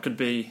Whiteside could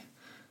be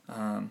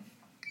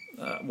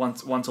one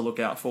to look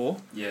out for.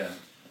 Yeah.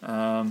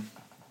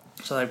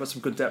 So they've got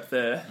some good depth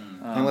there.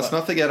 And let's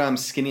not forget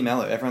Skinny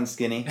Mello. Everyone's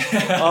skinny.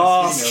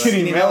 Oh,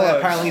 Skinny Mello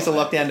apparently he's a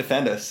lockdown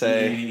defender.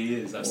 So He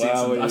is. I've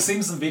Wow,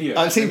 seen some videos.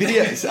 I've seen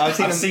videos. I've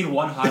seen I've him. seen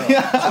one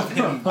highlight of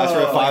him. I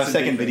saw a Like,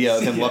 5-second video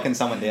of him Yeah. locking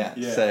someone down.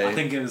 Yeah, So I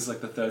think it was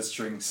like the third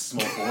string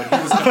small forward. He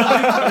was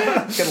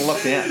going. he's getting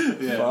locked down.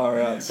 Yeah. Far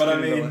out. But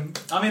I mean,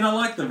 I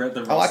like the I like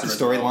the roster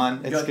as well. storyline.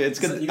 You It's got- good. It's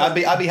good. you got-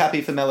 I'd be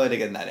happy for Mello to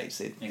get in that 8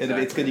 seed. It's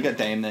Exactly. good. You got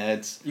Dame there.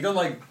 It's You got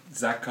like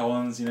Zach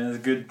Collins, a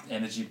good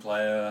energy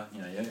player.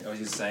 I was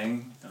just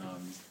saying.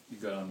 You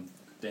got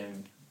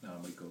Dan.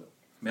 What do you call it?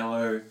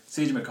 Mello,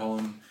 CJ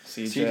McCollum,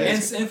 CJ.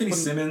 and Anthony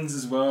Simmons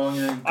as well.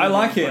 I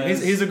like him.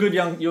 players. He's a good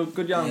young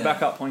Yeah.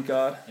 backup point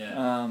guard.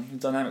 Yeah.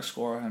 Dynamic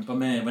scorer. And But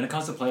man, when it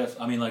comes to playoffs,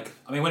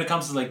 when it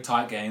comes to like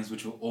tight games,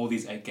 which all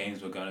these 8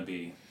 games were going to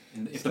be,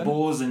 if the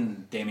ball's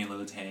in Damian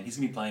Lillard's hand, he's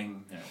gonna be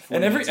playing.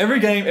 40 And minutes. every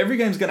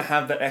game's going to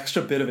have that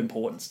extra bit of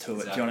importance to it. Do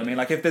you know what I Exactly. mean?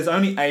 Like if there's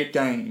only 8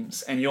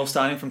 games and you're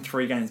starting from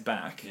 3 games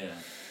back, Yeah.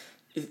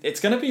 it's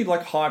going to be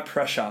like high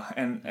pressure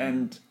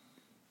and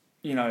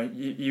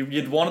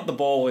you'd want the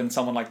ball in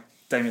someone like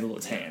Damian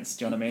Lillard's hands.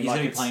 Do you know what I mean? He's Like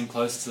gonna be it's- playing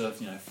close to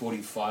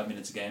 45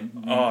 minutes a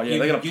game. Oh, yeah,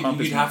 they're gonna pump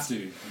his You'd have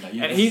to.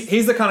 And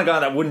he's the kind of guy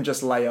that wouldn't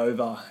just lay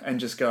over and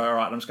just go, all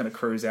right, I'm just going to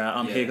cruise out.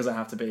 I'm Yeah. here because I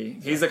have to be.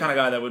 He's the kind of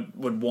guy that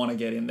would want to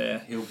get in there.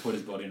 He'll put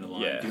his body in the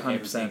line, Yeah, do 100%.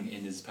 everything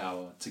in his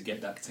power to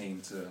get that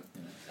team to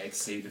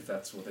exceed if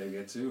that's what they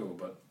get to.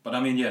 But I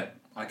mean, yeah,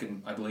 I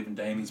believe in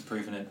Dame. He's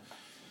proven it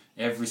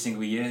every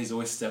single year he's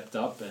always stepped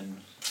up and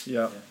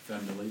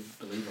firm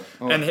believer.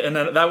 And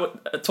then that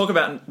would talk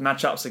about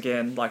matchups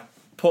again, like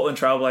Portland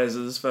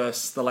Trailblazers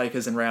versus the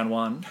Lakers in round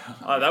 1.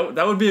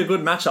 That would be a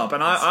good matchup,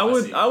 and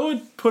I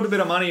would put a bit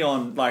of money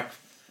on like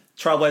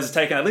Trailblazers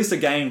taking at least a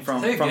game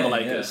from the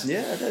Lakers.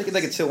 Yeah,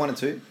 they could still 1 and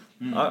 2.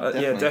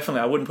 Yeah,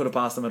 definitely. I wouldn't put it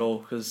past them at all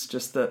because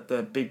just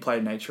the big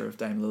play nature of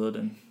Dame Lillard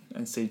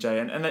and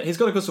CJ, and he's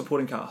got a good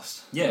supporting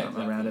cast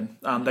around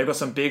him. They've got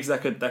some bigs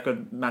that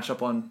could match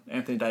up on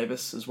Anthony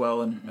Davis as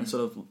well and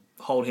sort of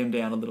hold him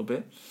down a little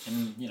bit.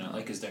 And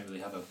Lakers don't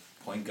really have a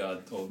point guard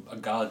or a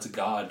guard to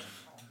guard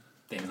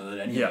Dame Lillard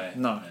anyway. Yeah,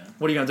 no. Yeah.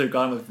 What are you going to do?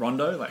 Guard him with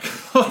Rondo? Like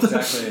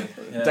Exactly.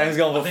 Yeah. Dame's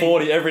going for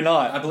 40 every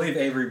night. I believe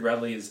Avery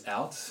Bradley is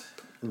out.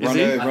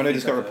 Rondo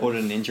just got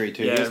reported an injury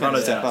too. Yeah, He was going to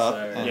Rondo's step out, up,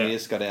 so, and he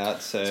just got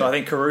out. So I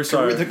think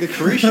Caruso... the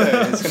Caruso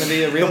is going to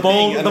be a real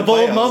thing. in the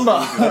bald playoffs.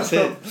 Mamba. That's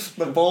it.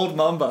 The bald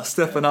Mamba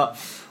stepping up.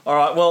 All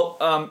right, well...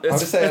 I'll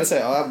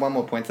add one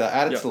more point to that.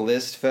 Add it to the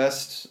list.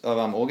 1st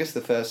of August,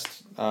 the first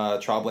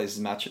Trailblazers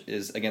match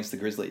is against the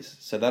Grizzlies.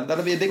 So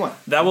that'll be a big one.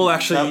 That will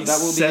actually That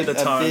will set be the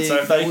a tone. big- So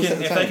if that will set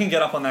the they tone. can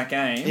get up on that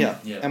game... Yeah.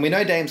 Yeah. And we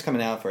know Dame's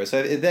coming out for it. So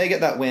if they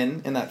get that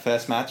win in that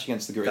first match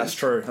against the Grizzlies... That's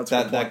true. That's a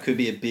good point. that could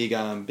be a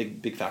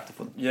big factor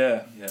for them.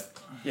 Yeah. Yeah.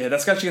 Yeah,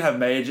 that's actually going to have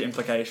major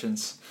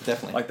implications.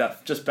 Definitely. Like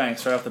that, just bang,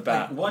 straight off the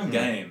bat. Like one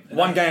game.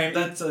 One game.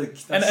 That's and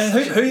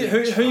such who a big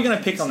are you going to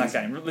chunk pick of on the that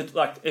game?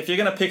 Like, if you're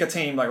going to pick a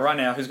team, like right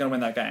now, who's going to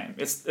win that game?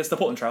 It's the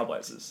Portland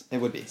Trailblazers.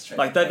 It would be. season.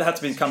 Like, they had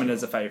to be coming in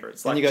as the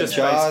favourites. Like, And you got just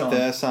Jar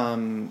based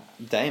versus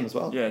Dame as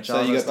well. Yeah, So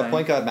Jar you versus got a Dame.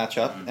 point guard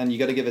matchup, and you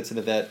got to give it to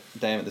the vet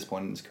Dame at this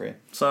point in his career.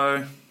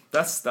 So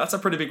that's a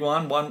pretty big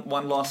one.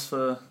 One loss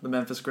for the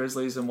Memphis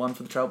Grizzlies and one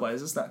for the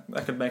Trailblazers.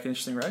 That could make an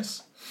interesting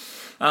race.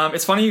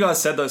 It's funny you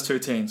guys said those two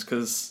teams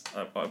because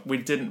we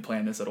didn't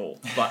plan this at all.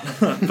 But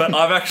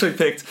I've actually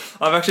picked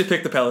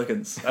the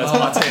Pelicans as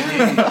my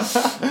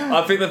team.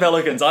 I picked the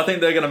Pelicans. I think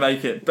they're going to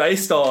make it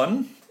based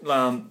on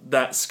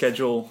that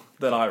schedule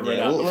that I read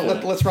out.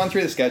 Let's run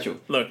through the schedule.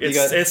 Look, You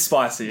got- it's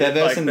spicy. They're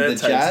versing they're the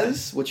tasty.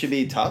 Jazz, which should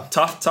be tough.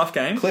 Tough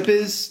game.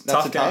 Clippers,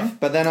 that's Tough a tough. game.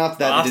 But then after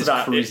that, After it is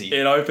that, cruisy.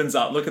 it opens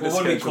up. Look at Well, the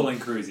what are we schedule. calling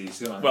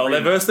cruisy? Well,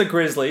 they're versus the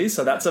Grizzlies,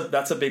 so that's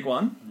a big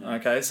one.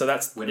 Okay, so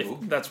that's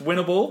Winnable. that's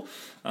winnable,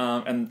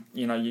 and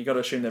you got to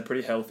assume they're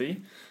pretty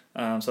healthy.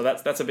 So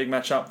that's a big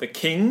matchup. The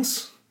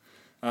Kings,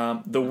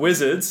 the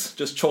Wizards,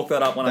 just chalk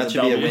that up one That as a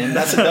should be W. a win.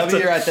 That's a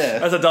W right there.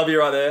 That's a W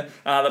right there.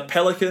 The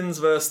Pelicans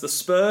versus the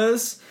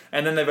Spurs,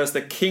 and then they versus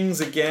the Kings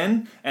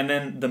again, and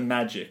then the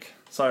Magic.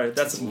 So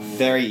that's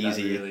Very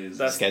easy really is.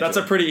 schedule. that's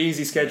a pretty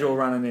easy schedule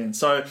running in.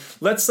 So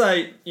let's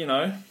say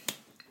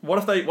what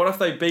if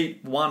they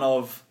beat one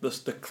of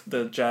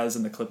the Jazz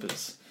and the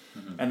Clippers,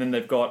 and then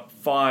they've got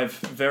 5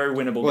 very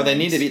winnable. Well, they games.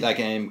 need to beat that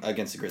game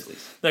against the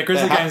Grizzlies. That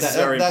Grizzly They have- games is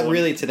that, very that important.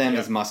 really to them Yeah.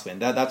 is must win.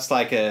 That's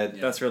like a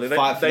That's really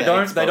fight for they the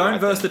don't eighth spot right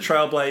verse there. the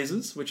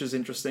Trailblazers, which is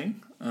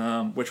interesting.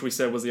 Which we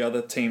said was the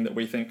other team that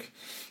we think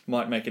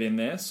might make it in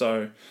there.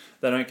 So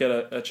they don't get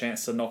a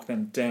chance to knock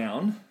them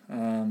down.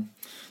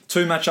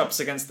 2 matchups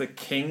against the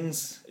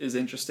Kings is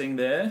interesting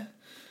there.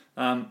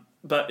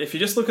 But if you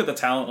just look at the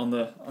talent on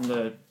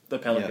the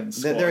Pelicans,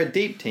 They're squad, a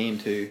deep team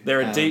too. they're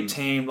a deep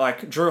team.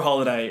 Like Drew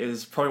Holiday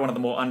is probably one of the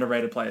more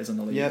underrated players in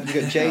the league. Yeah, you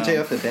got JJ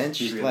off the bench.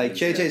 he really Like is,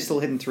 JJ's yeah. still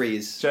hitting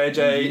threes.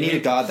 JJ you need to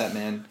guard that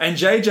man. And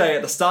JJ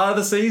at the start of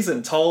the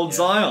season told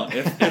Zion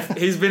if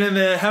he's been in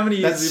there, how many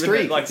years That has he been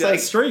streak, there? Like it's that like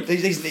streak.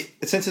 He's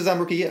since his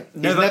rookie year.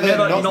 He's Never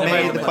not not made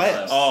made the the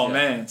playoffs. Oh Yeah.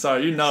 man, so So-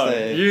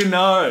 you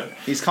know,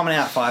 He's coming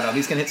out fired up.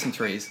 He's gonna hit some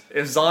threes.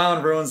 if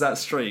Zion ruins that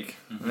streak,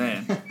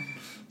 man.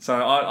 So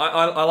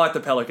I like the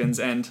Pelicans,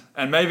 and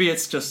maybe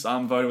it's just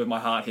I'm voting with my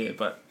heart here,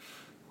 but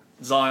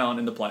Zion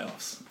in the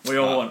playoffs. We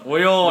all want we'd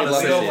to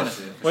love see to it. see want to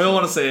see it. We all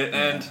want to see it,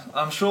 and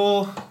I'm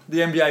sure the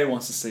NBA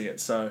wants to see it.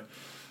 So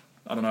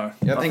I don't know.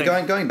 Yeah, I and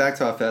think- going back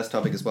to our first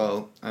topic as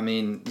well. I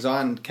mean,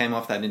 Zion came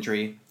off that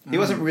injury. He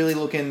wasn't really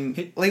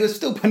looking. Well, he was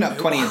still putting up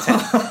 20 and 10,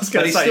 was but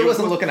gonna he say, still he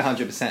wasn't was- looking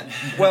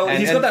 100%. Well, And,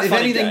 he's got that if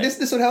funny anything, game.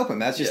 this would help him.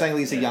 That's just saying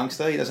he's a yeah.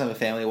 youngster. He doesn't have a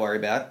family to worry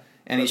about,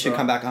 and he That's should right.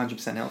 come back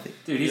 100% healthy.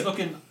 Dude, he's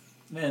looking.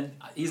 Man,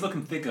 he's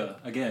looking thicker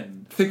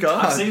again. Thicker.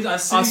 I've seen I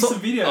some saw-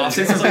 videos. I've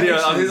seen some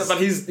videos, Pictures. but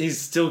he's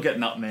still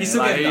getting up, man. He's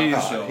still getting up,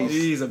 he's, for sure.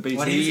 he's a beast.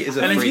 Well, He is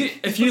a and freak.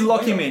 if you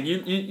lock him in,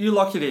 you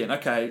lock it in.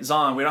 Okay,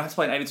 Zion, we don't have to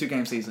play an 82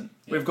 game season.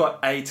 We've got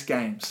 8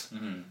 games.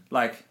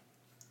 Like,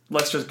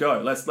 let's just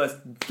go. Let's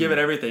give it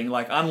everything.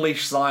 Like,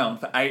 unleash Zion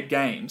for 8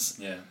 games.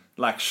 Yeah.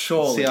 Like,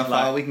 surely. See how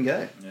far like, we can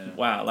go. Yeah.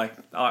 Wow, like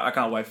I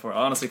can't wait for it. I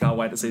honestly can't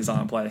wait to see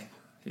Zion play.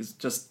 He's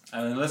just.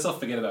 And let's not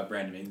forget about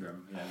Brandon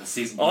Ingram. You know, the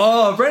season.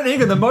 Oh, Brandon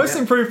Ingram, the most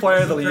improved player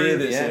of the Most year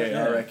improved, this yeah, year,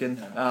 yeah. I reckon.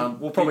 Yeah.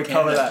 We'll probably Big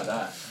cover candidate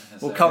that. for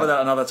that. We'll cover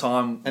that another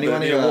time.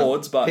 Anyone the who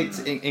awards, but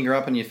picked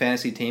Ingram up on your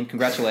fantasy team,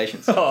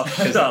 congratulations. oh,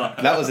 shut up.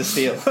 That was a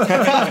steal.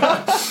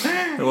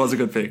 It was a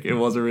good pick. It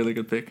was a really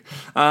good pick.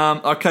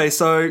 Okay,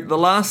 so the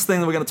last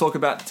thing that we're going to talk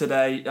about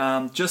today,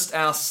 just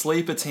our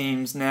sleeper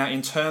teams now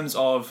in terms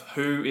of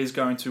who is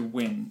going to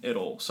win it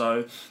all.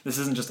 So this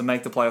isn't just to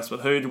make the playoffs,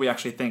 but who do we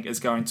actually think is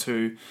going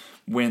to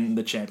win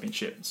the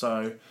championship?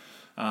 So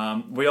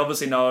we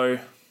obviously know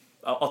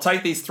I'll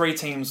take these three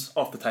teams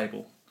off the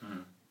table: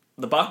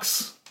 the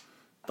Bucks,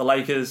 the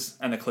Lakers,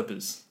 and the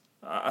Clippers.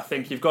 I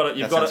think you've got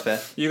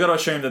to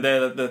assume that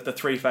they're the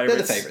three favorites.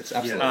 They're the favorites,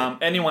 absolutely.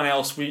 Anyone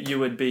else, you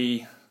would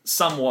be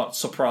somewhat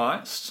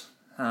surprised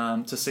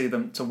to see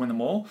them to win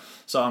them all.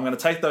 So I'm going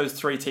to take those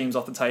three teams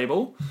off the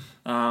table.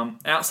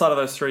 Outside of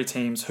those three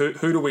teams, who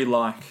do we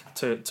like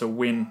to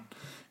win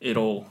it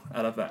all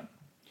out of that?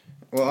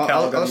 Well,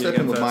 Cal, I'll step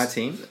in with my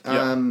team.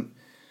 I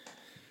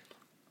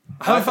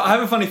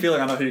have a funny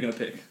feeling I know who you're going to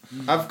pick.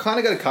 I've kind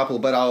of got a couple,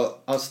 but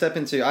I'll step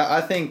into.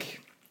 I think.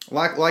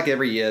 Like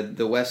every year,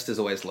 the West is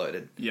always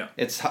loaded. Yeah.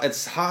 It's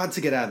hard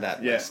to get out of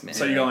that West, man.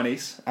 So you're going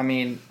East? I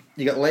mean,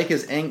 you got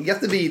Lakers, and you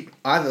have to be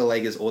either the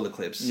Lakers or the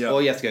Clips, Yeah.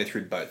 or you have to go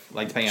through both,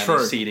 like depending on how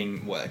the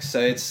seeding works. So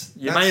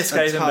you may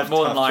escape them, but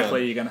more than likely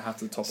job. you're going to have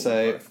to topple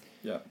So, both.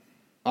 Yeah.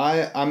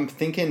 I'm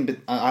thinking, but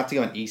I have to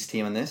go an East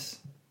team on this,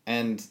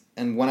 and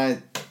when I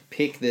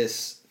pick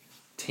this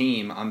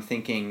team, I'm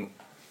thinking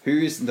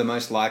who's the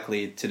most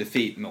likely to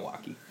defeat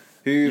Milwaukee.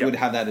 Who would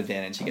have that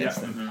advantage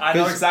against them? I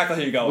know exactly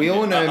who you're going. We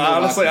all know.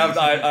 Honestly,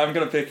 I'm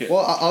going to pick it.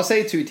 Well, I'll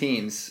say two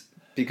teams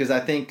because I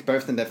think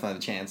both of them definitely have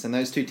a chance, and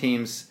those two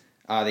teams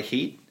are the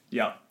Heat.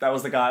 Yeah, that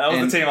was the guy. That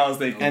was the team I was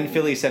thinking. And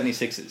Philly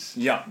 76ers.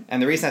 Yeah.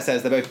 And the reason I say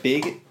is they're both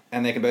big,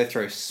 and they can both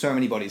throw so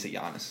many bodies at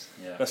Giannis.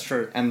 Yeah. That's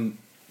true. And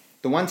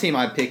the one team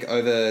I'd pick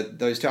over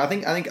those two, I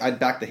think I'd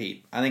back the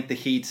Heat. I think the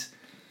Heat,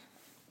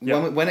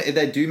 if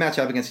they do match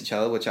up against each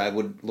other, which I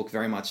would look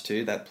very much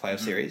to, that playoff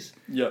series,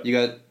 you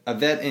got a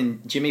vet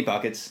in Jimmy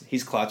Buckets.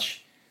 He's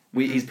clutch.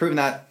 He's proven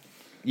that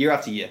year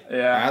after year.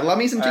 Yeah. I love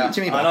me some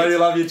Jimmy Buckets. I know you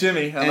love your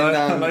Jimmy. I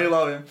know you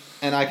love him.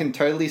 And I can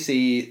totally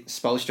see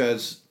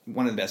Spoelstra's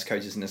one of the best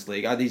coaches in this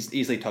league. He's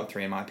easily top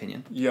 3 in my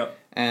opinion. Yeah.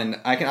 And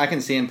I can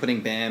see him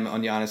putting Bam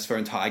on Giannis for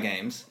entire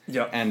games.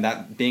 Yeah. And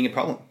that being a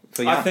problem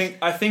for Giannis.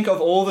 I think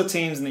of all the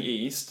teams in the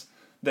East,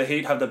 the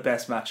Heat have the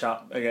best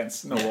matchup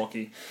against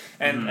Milwaukee.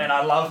 And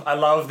I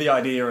love the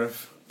idea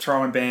of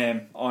throwing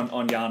Bam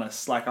on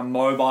Giannis. Like a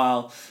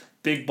mobile,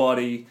 big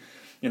body,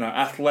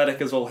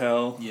 athletic as all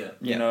hell.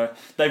 Yeah.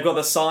 They've got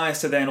the size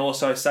to then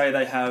also say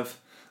they have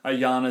a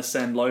Giannis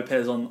and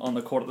Lopez on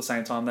the court at the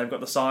same time. They've got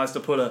the size to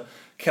put a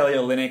Kelly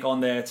Olynyk on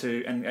there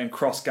and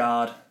cross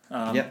guard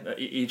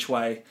each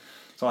way.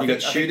 So you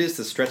got shooters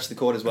to stretch the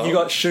court as well. You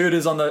got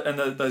shooters on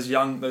those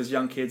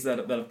young kids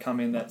that have come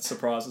in that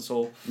surprise us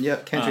all.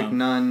 Yep, Kendrick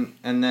Nunn,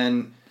 and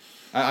then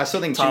I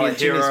still think Tyler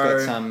Jimmy's Hero,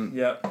 got some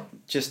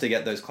just to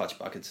get those clutch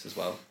buckets as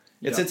well.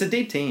 It's a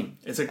deep team.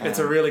 It's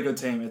a really good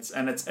team.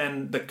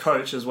 And the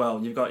coach as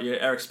well. You've got your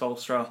Eric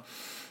Spoelstra,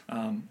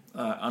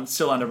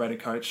 still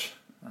underrated coach.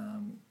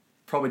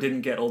 Probably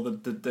didn't get all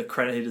the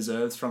credit he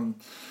deserves from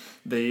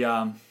the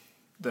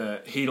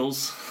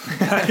Heatles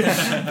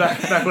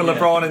back when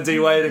LeBron and D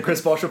Wade and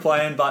Chris Bosh were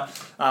playing, but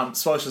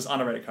Spoelstra's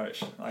underrated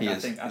coach. I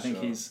think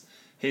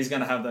he's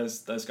going to have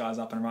those guys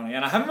up and running.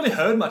 And I haven't really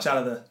heard much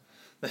out of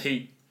the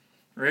Heat,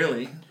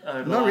 really.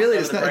 Not really.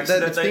 It's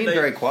been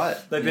very quiet.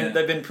 They've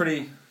been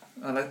pretty.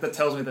 That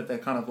tells me that they're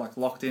kind of like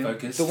locked in.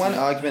 Focused. The one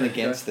argument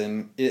against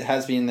them, it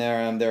has been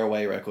their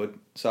away record.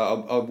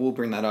 So I will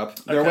bring that up.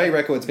 Their away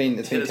record's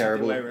been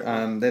terrible.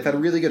 They've had a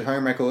really good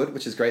home record,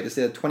 which is great.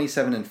 They're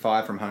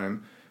 27-5 from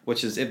home,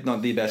 which is if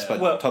not the best,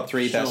 but top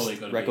 3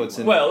 best records.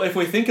 Well, if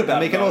we think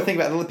about it, we can all think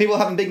about it. People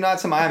having big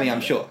nights in Miami, I'm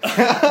sure.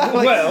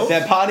 Well,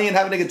 they're partying and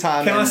having a good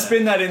time. Can I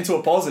spin that into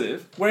a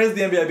positive? Where has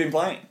the NBA been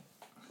playing?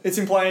 It's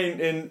been playing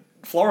in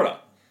Florida.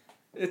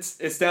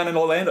 It's down in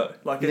Orlando.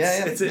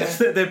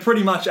 They're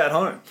pretty much at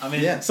home. I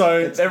mean,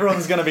 so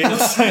everyone's going to be in the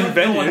same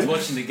venue. No one's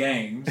watching the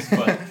games,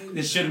 but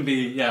it shouldn't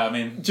be. Yeah, I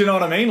mean, do you know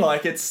what I mean?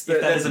 Like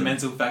that is a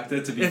mental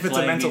factor to be. If it's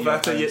a mental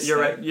factor,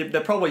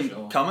 they're probably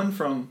coming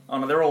from. I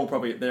know they're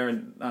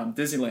in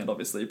Disneyland,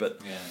 obviously, but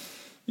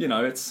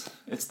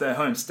it's their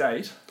home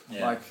state.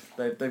 Yeah. Like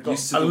they've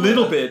got a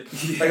little bit.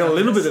 They got a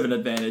little bit of an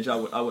advantage. I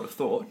would have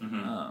thought.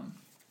 Mm-hmm.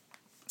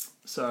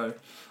 So.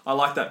 I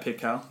like that pick,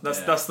 Cal.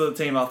 That's the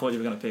team I thought you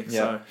were going to pick.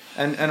 Yeah.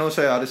 So. And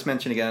also, I'll just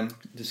mention again,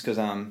 just because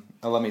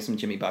I love me some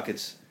Jimmy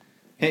Buckets.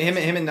 Him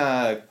and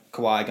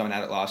Kawhi going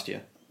at it last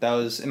year. That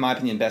was, in my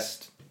opinion,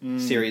 best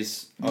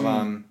series of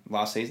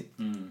last season.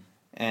 Mm.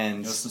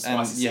 And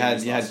you had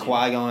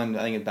Kawhi going,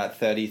 I think, about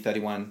 30,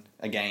 31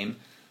 a game.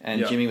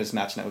 And Jimmy was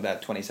matching up with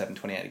about 27,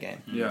 28 a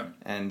game. Yeah.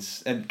 And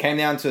it came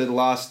down to the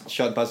last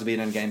shot buzzer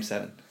beater in Game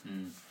 7.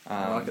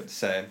 I like it.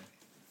 So.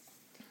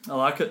 I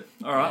like it.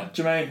 All right.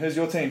 Yeah. Jermaine, who's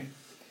your team?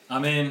 I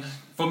mean,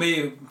 for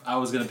me, I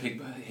was going to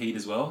pick Heat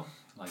as well.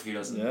 Like, who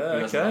doesn't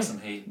like some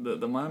Heat?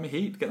 The Miami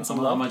Heat, getting some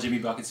love. love. I'm a Jimmy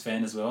Buckets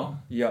fan as well.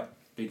 Yeah.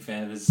 Big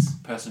fan of his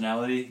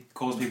personality.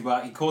 Calls people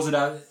out. He calls it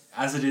out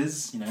as it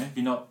is. If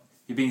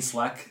you're being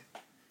slack,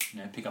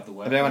 pick up the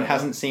work. If anyone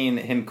hasn't seen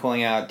him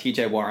calling out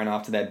TJ Warren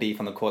after their beef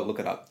on the court, look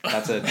it up.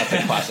 That's a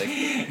classic.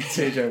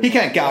 TJ Warren. He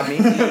can't guard me.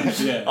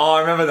 Yeah. Oh,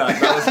 I remember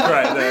that. That was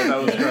great.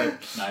 That was great.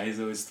 No,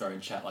 he's always throwing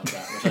chat like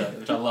that,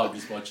 which I love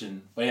just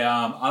watching. But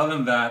yeah, other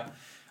than that,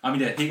 I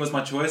mean, Heat was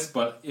my choice,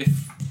 but if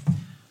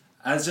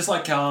As just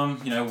like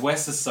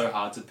West is so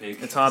hard to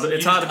pick. It's hard. So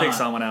It's you hard just to pick can't-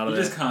 someone out of You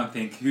there. just can't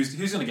think who's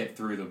going to get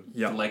through the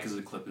Yeah. Lakers or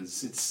the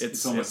Clippers.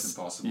 It's almost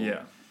impossible. Yeah.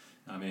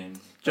 I mean,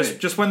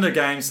 Just when the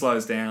game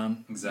slows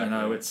down, Exactly.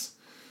 you know, it's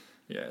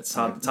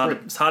hard.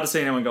 It's hard to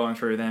see anyone going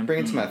through them.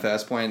 Bringing to my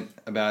first point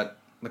about,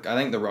 look, I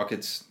think the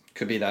Rockets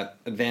could be that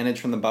advantage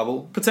from the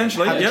bubble.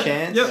 Potentially, Have a yep,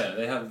 chance. yep. yeah,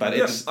 they have. But the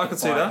it's- I could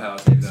see that. firepower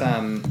to do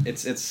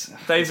It's that. it's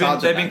They've it's been hard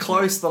to they've been imagine.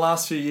 close the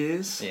last few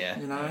years. Yeah.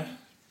 You know,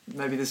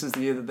 maybe this is the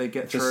year that they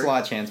get It's a through.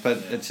 slight chance, but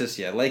it's just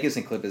Lakers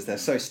and Clippers. They're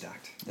so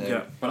stacked.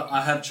 Yeah. But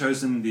I have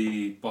chosen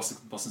the Boston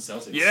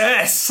Celtics.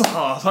 Yes. Oh,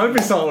 I was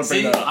hoping someone would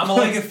bring See, that up. I'm a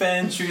Laker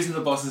fan choosing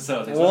the Boston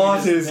Celtics.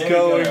 What is There we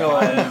going go.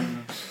 on? I am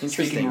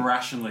Interesting. speaking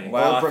rationally. Wow,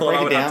 Well, I thought break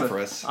I it would have down to- for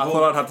us. I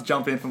thought I'd have to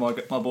jump in for my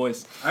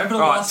boys. Over the All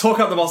right, last, talk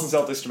up the Boston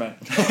Celtics,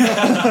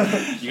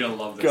 Jermaine. you're gonna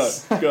love Go,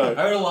 this. go.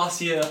 Over the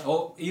last year,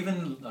 or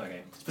even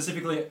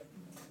specifically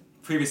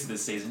previous to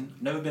this season,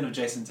 never been a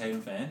Jason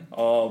Tatum fan.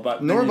 Oh,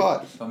 but Nor have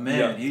I. But man,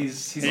 Yeah.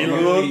 he's He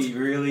really looked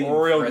really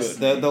real impressed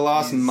good. me. The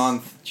last He's-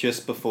 month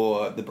just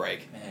before the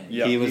break, man,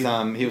 Yeah. he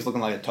was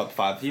looking like a top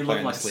 5 he player looked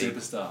in like a this league.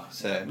 superstar.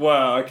 So,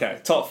 Well, okay,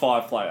 top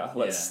 5 player.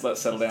 Let's Yeah.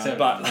 settle down. Settle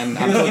But down. and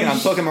I'm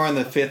talking more on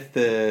the fifth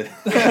the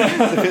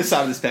fifth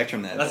side of the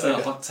spectrum there. That's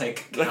a hot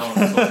take. Callum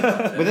was talking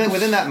about there.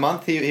 Within that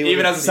month, he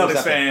even was, as a he was Celtics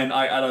up there. fan,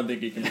 I don't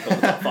think he can be called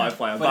a top 5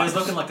 player. But he's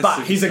looking like a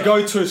but he's a superstar.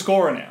 go-to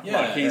scorer now. Yeah,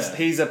 Like yeah.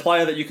 he's a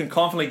player that you can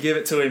confidently give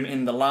it to him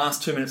in the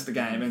last 2 minutes of the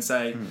game and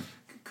say,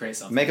 Create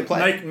something. Make a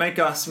play. make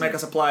us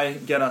a play,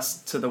 get us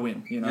to the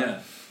win. You know. Yeah.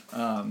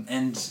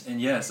 And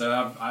yeah, so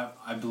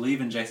I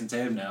believe in Jason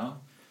Tatum now.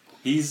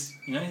 He's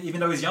even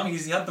though he's young,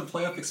 he had the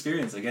playoff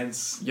experience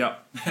against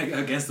Yep.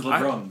 against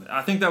LeBron.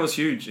 I think that was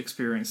huge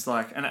experience.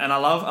 Like, and I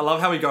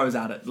love how he goes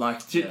at it. Like,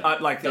 it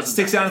Doesn't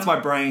sticks back out into my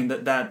brain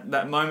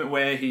that moment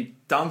where he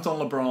dunked on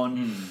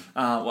LeBron.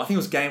 Well, I think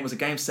it was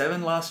game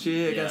 7 last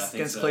year Yeah, I against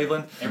think so.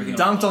 Cleveland. Everything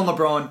Dunked on on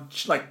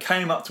LeBron, like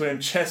came up to him,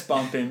 chest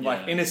bumped him, like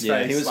Yeah. in his Yeah,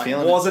 face. he was like,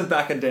 feeling it. wasn't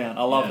backing down.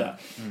 I love Yeah. that,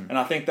 and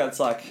I think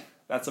that's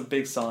a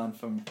big sign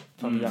from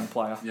a young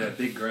player. Yeah,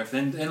 big growth.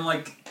 And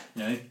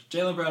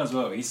Jaylen Brown as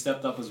well. He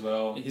stepped up as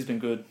well. He's been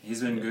good.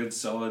 He's been good,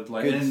 solid.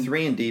 Like Good and,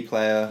 3-and-D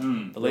player.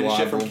 The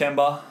leadership from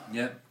Kemba.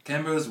 Yeah,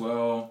 Kemba as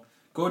well.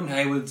 Gordon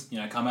Hayward's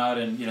come out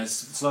and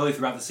slowly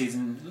throughout the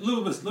season, a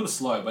little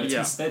slow, but it's Yeah.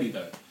 been steady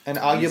though. And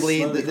He's arguably,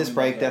 slowly this coming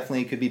break back up.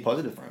 definitely could be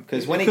positive for him.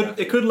 Because when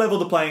It could level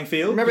the playing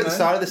field. remember you at the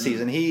know? start of the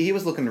season, he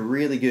was looking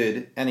really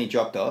good and he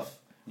dropped off.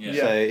 Yeah.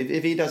 Yeah. So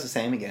if he does the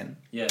same again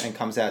Yeah. and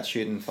comes out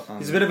shooting,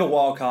 He's a bit of a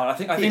wild card.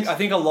 I He is.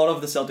 think a lot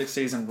of the Celtics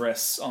season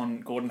rests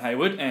on Gordon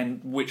Hayward and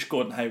which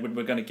Gordon Hayward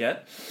we're going to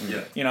get.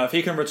 Yeah. You know, if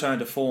he can return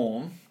to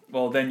form,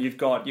 well, then you've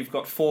got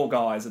 4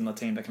 guys in the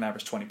team that can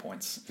average 20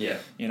 points. Yeah.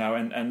 You know,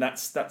 and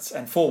that's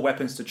and 4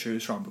 weapons to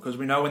choose from, because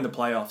we know in the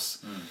playoffs,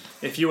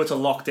 if you were to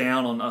lock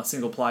down on a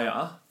single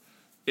player,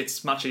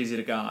 it's much easier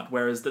to guard.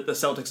 Whereas the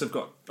Celtics have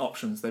got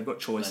options, they've got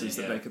choices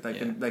Yeah.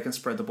 that they can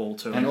spread the ball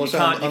to, And also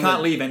you on can't the-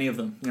 leave any of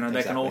them. You know,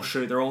 they can all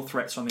Exactly. shoot. They're all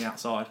threats from the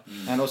outside.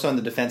 And also on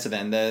the defensive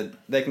end,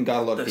 they can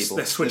guard a lot of They're- people.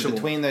 they're switchable.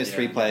 Between those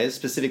 3 Yeah. players,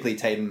 specifically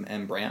Tatum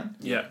and Brown,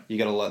 Yeah. you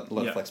got a lot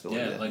Yeah. of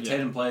flexibility Yeah, there. like Yeah.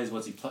 Tatum plays.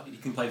 He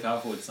can play power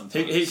forward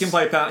sometimes. He can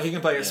play power. He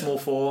can play Yeah. a small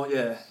 4.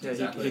 Yeah,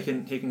 Exactly.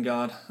 he can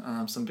guard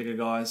some bigger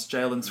guys.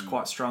 Jalen's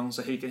quite strong,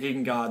 so he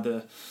can guard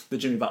the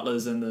Jimmy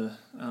Butlers and the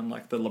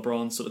like the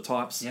LeBron sort of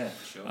types. Yeah,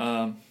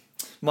 sure.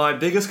 My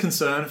biggest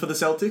concern for the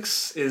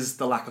Celtics is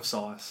the lack of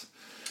size,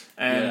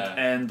 Yeah.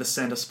 and the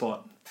center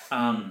spot,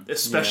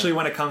 especially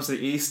when it comes to the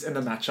East and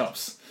the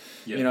matchups.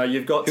 Yeah. You know,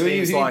 you've got Who are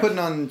teams you like putting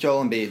on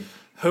Joel Embiid?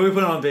 who are we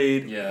putting on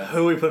Embiid? Yeah.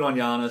 Who are we putting on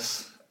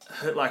Giannis?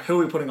 Who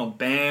are we putting on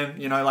Bam?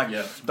 You know,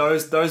 Yeah.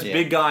 those Yeah.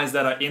 big guys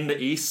that are in the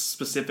East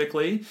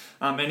specifically.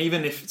 And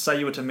even if, say,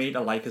 you were to meet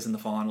a Lakers in the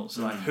finals,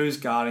 like who's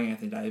guarding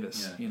Anthony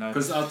Davis? Yeah. You know,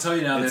 Because I'll tell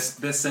you now, It's-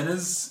 their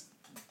centers.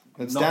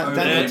 It's Not Daniel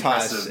overly Tice.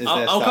 impressive. Is their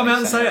I'll come out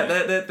and say starting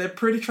it. center. They're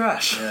pretty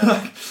trash.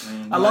 Yeah.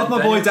 I love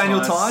my boy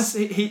Daniel Tice. Tice.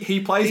 He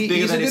plays bigger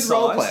He's a than good his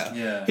role size.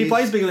 player. Yeah. He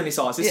plays bigger than his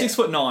size. He's Yeah,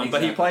 6'9",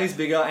 but he exactly. plays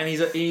bigger, and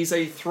he's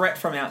a threat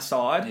from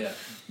outside. Yeah.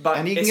 But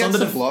And he can it's get on the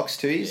some def- blocks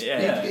too.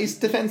 Yeah. He's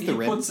defends the He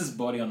rim. puts his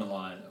body on the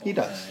line. He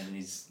does. And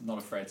he's not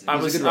afraid to. I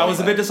He's a was good I role was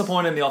a player. bit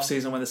disappointed in the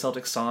offseason when the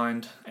Celtics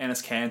signed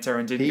Enes Kanter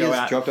and didn't He go has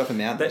out. dropped off a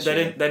mountain. They this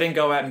year. didn't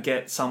go out and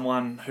get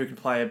someone who can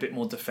play a bit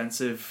more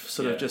defensive,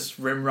 sort Yeah. of just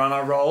rim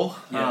runner role.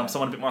 Yeah.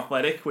 Someone a bit more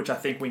athletic, which I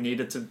think we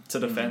needed to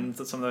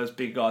defend some of those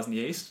big guys in the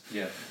East.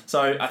 Yeah.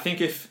 So I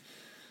think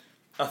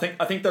I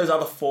think those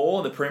other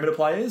 4, the perimeter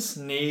players,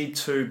 need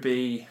to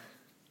be.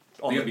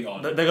 They gotta be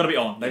on. They're got to be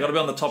on. They got to be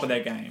on the top of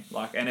their game.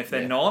 Like, and if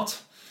they're Yeah. not,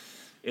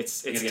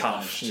 it's gotta get tough.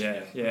 punished. Yeah,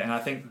 Yeah. yeah. And I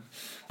think,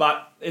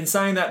 but in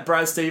saying that,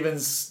 Brad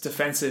Stevens'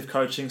 defensive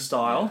coaching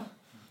style,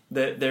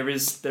 there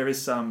is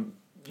some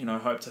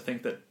hope to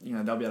think that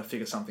they'll be able to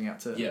figure something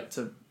out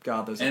to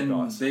guard those other And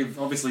guys. they've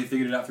obviously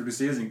figured it out through the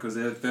season because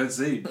they're 3rd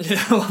seed.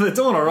 Yeah, well, they're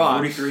doing all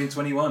right.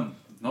 43-21.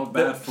 Not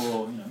bad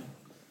for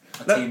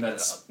a That- team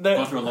that's that-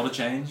 gone through a lot of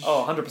change.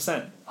 Oh,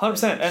 100%.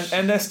 100%.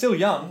 And they're still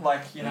young.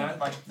 Like,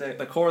 like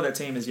the core of their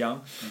team is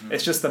young.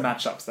 It's just the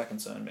matchups that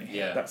concern me.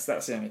 Yeah. That's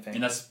the only thing.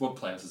 And that's what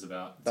playoffs is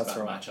about. It's That's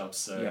about right. matchups.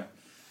 So Yeah.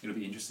 it'll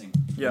be interesting.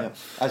 Yeah.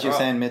 As you're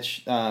Alright. saying,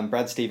 Mitch,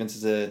 Brad Stevens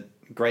is a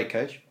great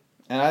coach.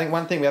 And I think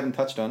one thing we haven't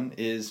touched on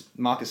is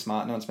Marcus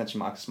Smart. No one's mentioned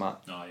Marcus Smart.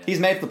 Oh, yeah. He's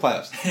made for the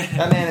playoffs.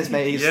 That man is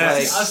made. He's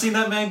Yes. I've seen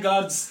that man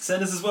guard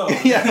centers as well.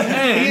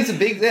 yeah, he is a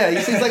big. Yeah, he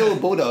seems like a little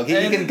bulldog. He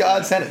can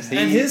guard centers.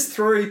 And his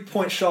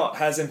 3-point shot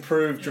has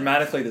improved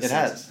dramatically this It season.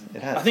 has.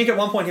 It has. I think at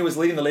one point he was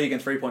leading the league in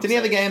 3-point. Didn't he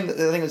have a game? I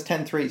think it was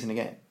 10 threes in a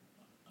game.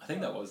 I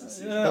think that was the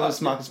season. That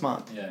was Marcus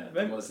Smart. Yeah,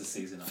 that was the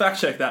season.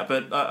 Fact check that,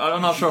 but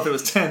I'm not sure if it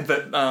was 10.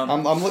 But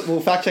We'll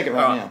fact check it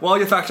right now. while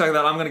you're fact checking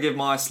that, I'm going to give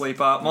my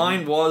sleeper.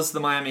 Mine was the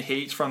Miami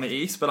Heat from the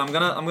East, but I'm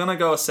gonna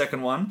go a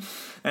second one,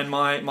 and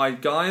my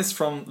guys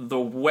from the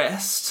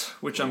West,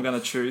 which I'm going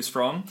to choose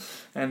from,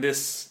 and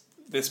this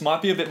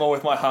might be a bit more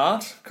with my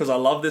heart because I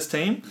love this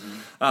team,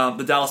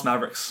 the Dallas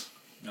Mavericks.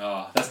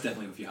 Oh, that's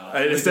definitely with your heart.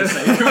 It's Let's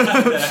just say it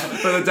right there.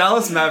 For the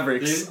Dallas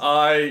Mavericks,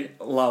 I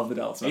love the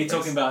Dallas Are you Mavericks.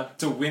 talking about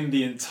to win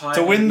the entire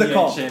to win the NBA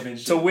comp?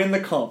 championship? To win the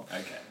comp.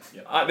 Okay.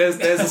 Yep.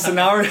 There's a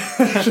scenario.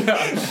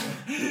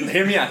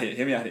 Hear me out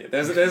here.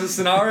 There's a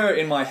scenario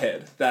in my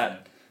head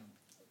that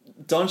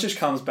Doncic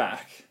comes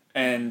back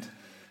and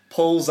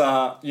pulls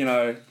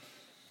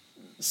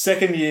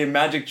second year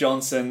Magic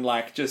Johnson,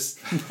 like just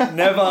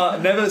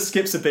never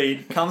skips a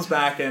beat, comes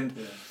back and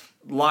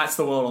lights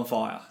the world on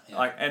fire. Yeah.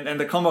 Like and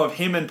the combo of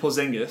him and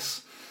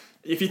Porzingis.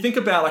 If you think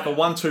about like a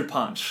 1-2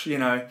 punch,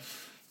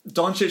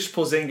 Doncic,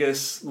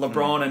 Porzingis,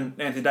 LeBron, and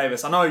Anthony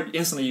Davis. I know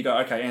instantly you go,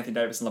 okay, Anthony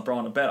Davis and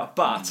LeBron are better,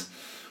 but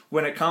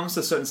when it comes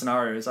to certain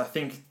scenarios, I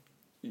think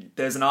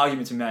there's an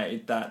argument to be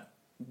made that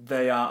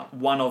they are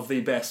one of the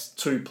best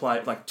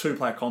two-player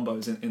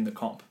combos in the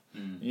comp.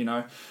 In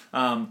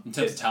terms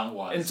of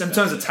talent-wise. In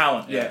terms of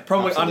talent, yeah.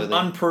 Probably absolutely.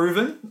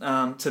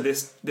 unproven to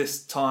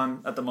this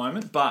time at the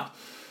moment, but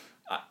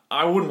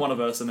I wouldn't want to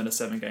verse them in a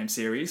 7-game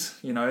series.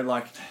 If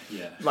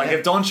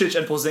Doncic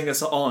and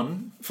Porzingis are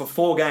on for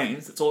 4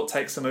 games, that's all it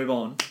takes to move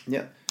on.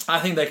 Yeah. I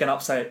think they can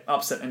upset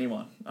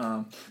anyone.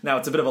 Now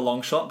it's a bit of a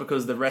long shot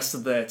because the rest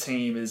of their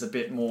team is a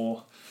bit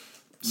more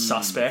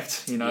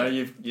suspect.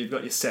 You've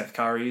got your Seth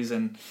Currys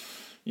and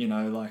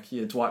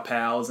your Dwight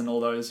Powells and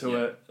all those who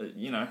are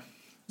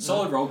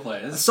solid role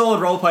players.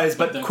 Solid role players,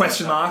 but don't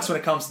question quite marks have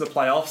when it comes to the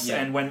playoffs Yeah.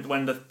 and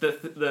when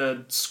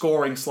the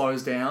scoring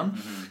slows down,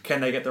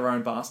 can they get their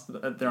own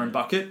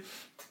bucket?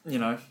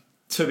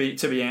 To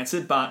be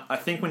answered. But I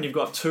think when you've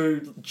got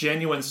 2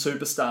 genuine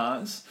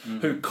superstars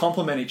who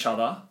complement each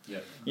other,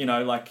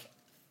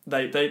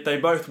 they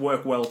both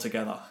work well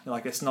together.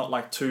 Like it's not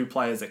like 2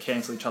 players that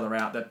cancel each other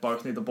out that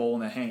both need the ball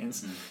in their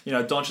hands.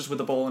 Doncic with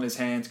the ball in his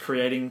hands,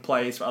 creating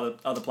plays for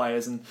other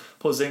players, and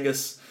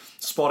Porzingis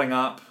spotting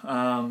up,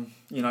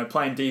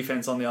 playing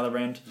defense on the other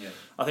end. Yeah.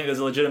 I think there's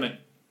a legitimate,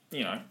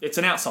 it's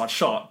an outside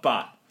shot,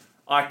 but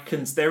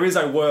there is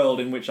a world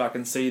in which I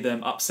can see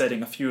them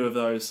upsetting a few of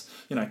those,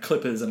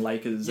 Clippers and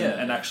Lakers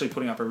and actually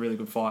putting up a really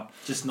good fight.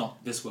 Just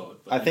not this world.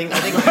 But I think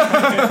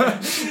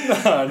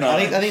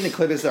the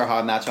Clippers are a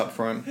hard matchup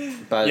for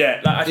him. But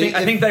Yeah, I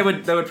think they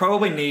would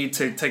probably need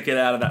to get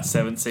out of that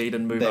 7th seed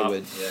and move they up.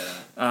 would.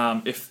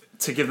 yeah. If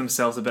to give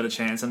themselves a better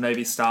chance and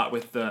maybe start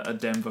with a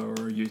Denver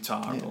or a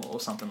Utah or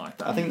something like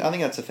that. I think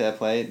that's a fair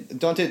play.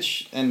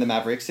 Doncic and the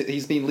Mavericks.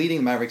 He's been leading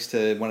the Mavericks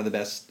to one of the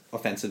best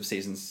offensive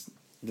seasons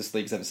this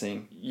league's ever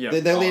seen. Yeah.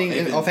 They're leading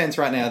in offense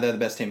right now. They're the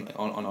best team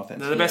on offense.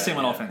 They're the best team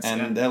on offense.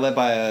 And they're led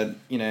by a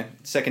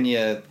second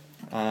year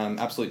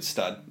absolute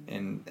stud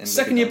in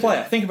second Luka year Doncic.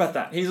 player. Think about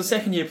that. He's a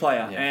second year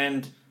player, Yeah.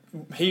 and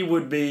he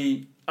would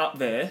be up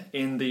there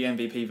in the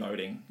MVP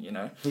voting.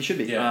 He should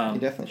be. Yeah. He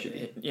definitely should be.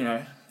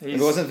 He's,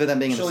 If it wasn't for them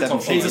being in the Surely 7th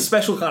top seed. he's a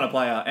special kind of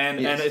player,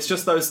 and Yes. it's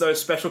just those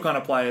special kind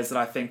of players that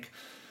I think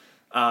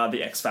are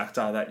the X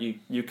factor that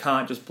you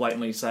can't just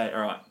blatantly say,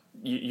 all right,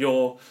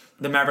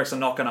 the Mavericks are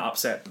not going to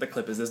upset the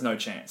Clippers. There's no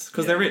chance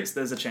because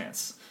there's a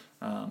chance.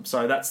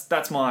 So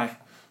that's my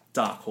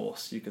dark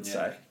horse, you could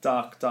say.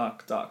 Dark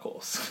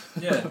horse.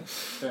 Yeah,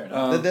 fair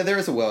enough. There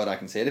is a world I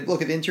can see it.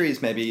 If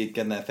injuries maybe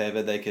get in their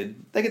favour, they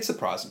could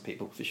surprise some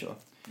people for sure.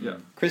 Yeah.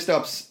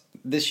 Kristaps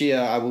this year,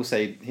 I will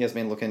say, he hasn't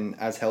been looking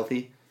as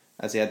healthy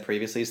as he had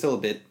previously. He's still a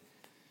bit,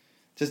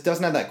 just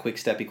doesn't have that quick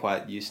step he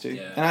quite used to.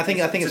 Yeah. And I think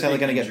It's it's a only big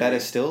going to get injury. better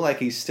still. Like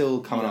he's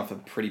still coming off a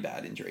pretty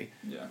bad injury.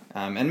 Yeah.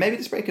 And maybe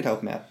this break could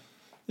help him out.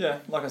 Yeah,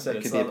 like I said, It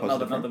it's could be a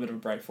positive another for him. bit of a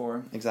break for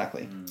him.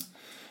 Exactly.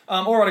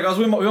 Alrighty, guys,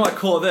 we might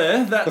call it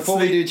there. That's Before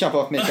we do jump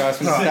off, Mitch, guys,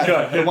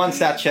 the one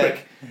stat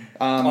check.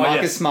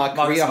 Marcus yes, Smart,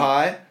 Marcus career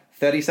Smart. high,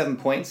 37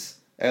 points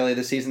earlier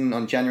this season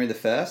on January the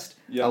 1st.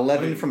 Yep.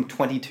 11 from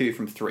 22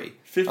 from 3.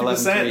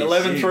 50%,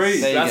 11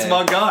 threes. There you That's go.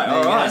 my guy. There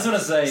you go. All I right. just want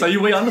to say, So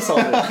we undersold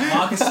it.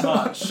 Marcus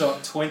Smart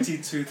shot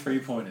 22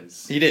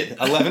 3-pointers. He did.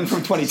 11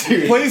 from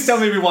 22. Please tell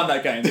me we won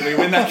that game. Did we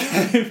win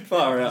that game?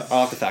 Far out.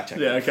 I'll have to fact check.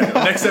 Yeah, okay.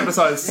 Next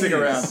episode, stick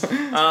around.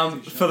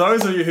 For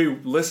those of you who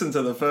listened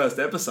to the first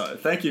episode,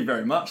 thank you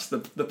very much. The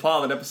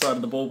pilot episode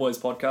of the Ball Boys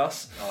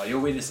podcast. Oh, you're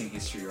witnessing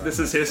history right This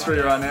now. is history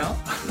right now.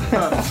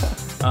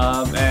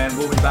 And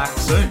we'll be back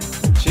soon.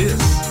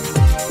 Cheers.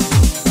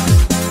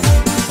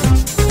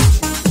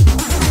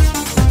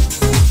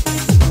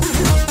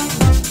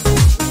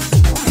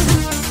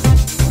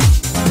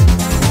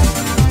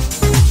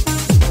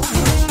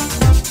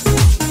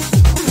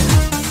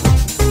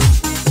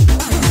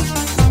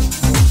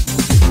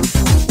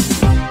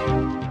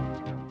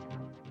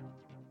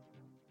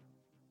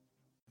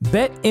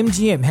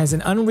 BetMGM has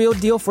an unreal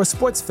deal for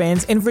sports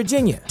fans in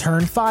Virginia.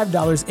 Turn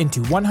 $5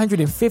 into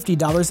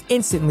 $150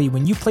 instantly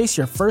when you place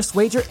your first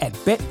wager at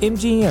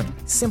BetMGM.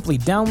 Simply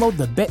download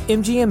the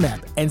BetMGM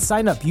app and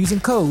sign up using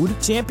code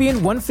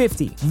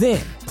Champion150. Then,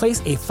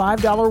 place a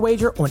 $5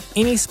 wager on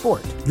any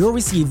sport. You'll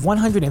receive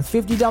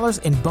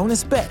 $150 in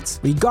bonus bets,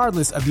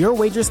 regardless of your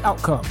wager's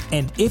outcome.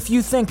 And if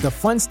you think the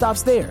fun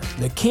stops there,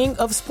 the King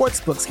of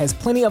Sportsbooks has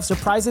plenty of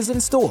surprises in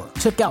store.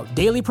 Check out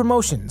daily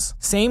promotions,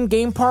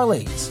 same-game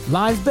parlays,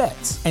 live bets,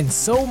 and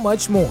so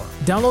much more.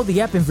 Download the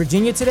app in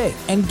Virginia today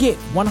and get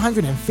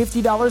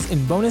 $150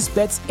 in bonus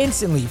bets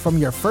instantly from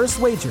your first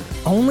wager.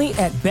 Only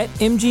at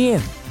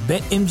BetMGM.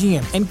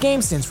 BetMGM and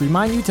GameSense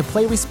remind you to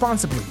play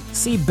responsibly.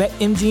 See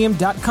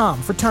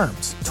BetMGM.com for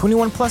terms.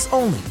 21 plus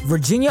only.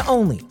 Virginia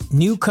only.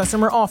 New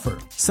customer offer.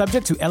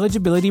 Subject to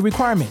eligibility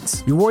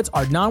requirements. Rewards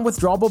are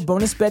non-withdrawable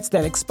bonus bets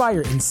that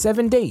expire in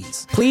 7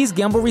 days. Please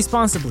gamble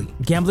responsibly.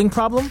 Gambling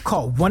problem?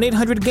 Call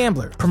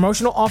 1-800-GAMBLER.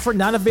 Promotional offer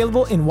not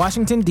available in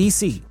Washington,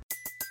 D.C.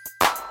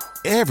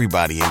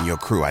 Everybody in your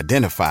crew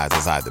identifies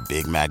as either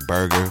Big Mac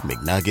Burger,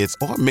 McNuggets,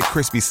 or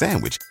McCrispy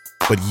Sandwich.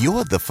 But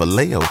you're the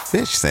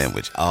Filet-O-Fish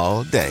Sandwich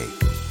all day.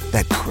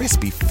 That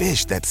crispy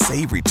fish, that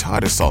savory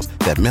tartar sauce,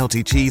 that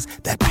melty cheese,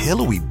 that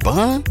pillowy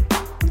bun.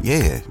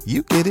 Yeah,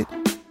 you get it.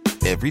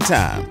 Every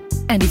time.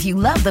 And if you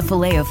love the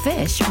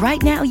Filet-O-Fish,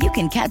 right now you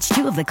can catch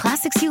 2 of the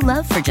classics you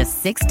love for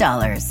just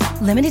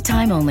 $6. Limited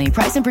time only.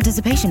 Price and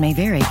participation may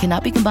vary.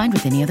 Cannot be combined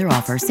with any other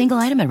offer. Single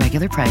item at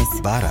regular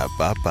price.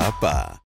 Ba-da-ba-ba-ba.